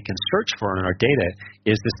things that we can search for in our data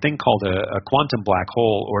is this thing called a quantum black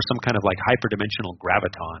hole, or some kind of like hyperdimensional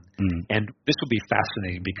graviton. And this would be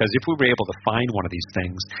fascinating, because if we were able to find one of these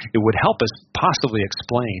things, it would help us possibly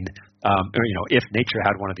explain, if nature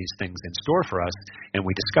had one of these things in store for us and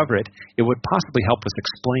we discover it, it would possibly help us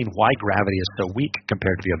explain why gravity is so weak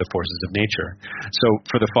compared to the other forces of nature. So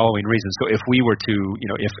for the following reason, so if we were to,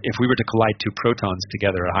 if we were to collide two protons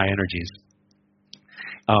together at high energies,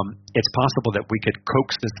 it's possible that we could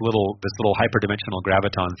coax this little hyperdimensional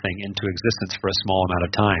graviton thing into existence for a small amount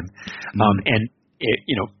of time, and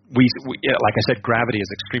like I said, gravity is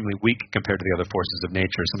extremely weak compared to the other forces of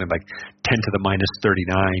nature. Something like 10 to the minus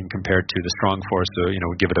 39 compared to the strong force,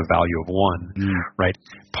 would give it a value of 1, right?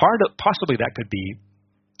 Possibly that could be.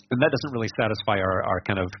 And that doesn't really satisfy our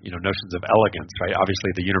kind of notions of elegance, right?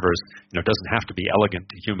 Obviously, the universe doesn't have to be elegant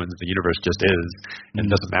to humans. The universe just is, and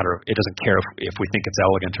it doesn't matter. It doesn't care if we think it's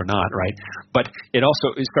elegant or not, right? But it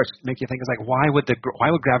starts to make you think, it's like, why would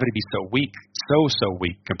gravity be so weak, so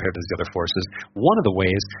weak compared to these other forces? One of the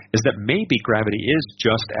ways is that maybe gravity is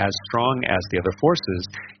just as strong as the other forces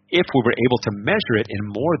if we were able to measure it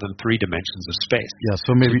in more than 3 dimensions of space. Yeah,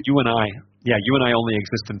 so maybe you and I only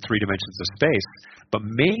exist in 3 dimensions of space, but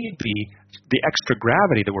maybe the extra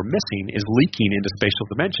gravity that we're missing is leaking into spatial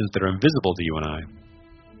dimensions that are invisible to you and I.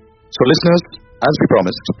 So listeners, as we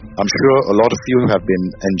promised, I'm sure a lot of you have been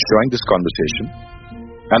enjoying this conversation,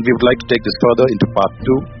 and we would like to take this further into part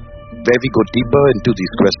 2, where we go deeper into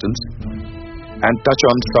these questions and touch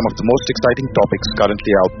on some of the most exciting topics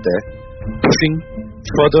currently out there, pushing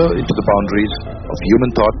further into the boundaries of human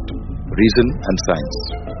thought, reason, and science.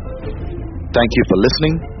 Thank you for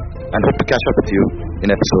listening, and hope to catch up with you in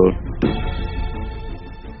episode 2.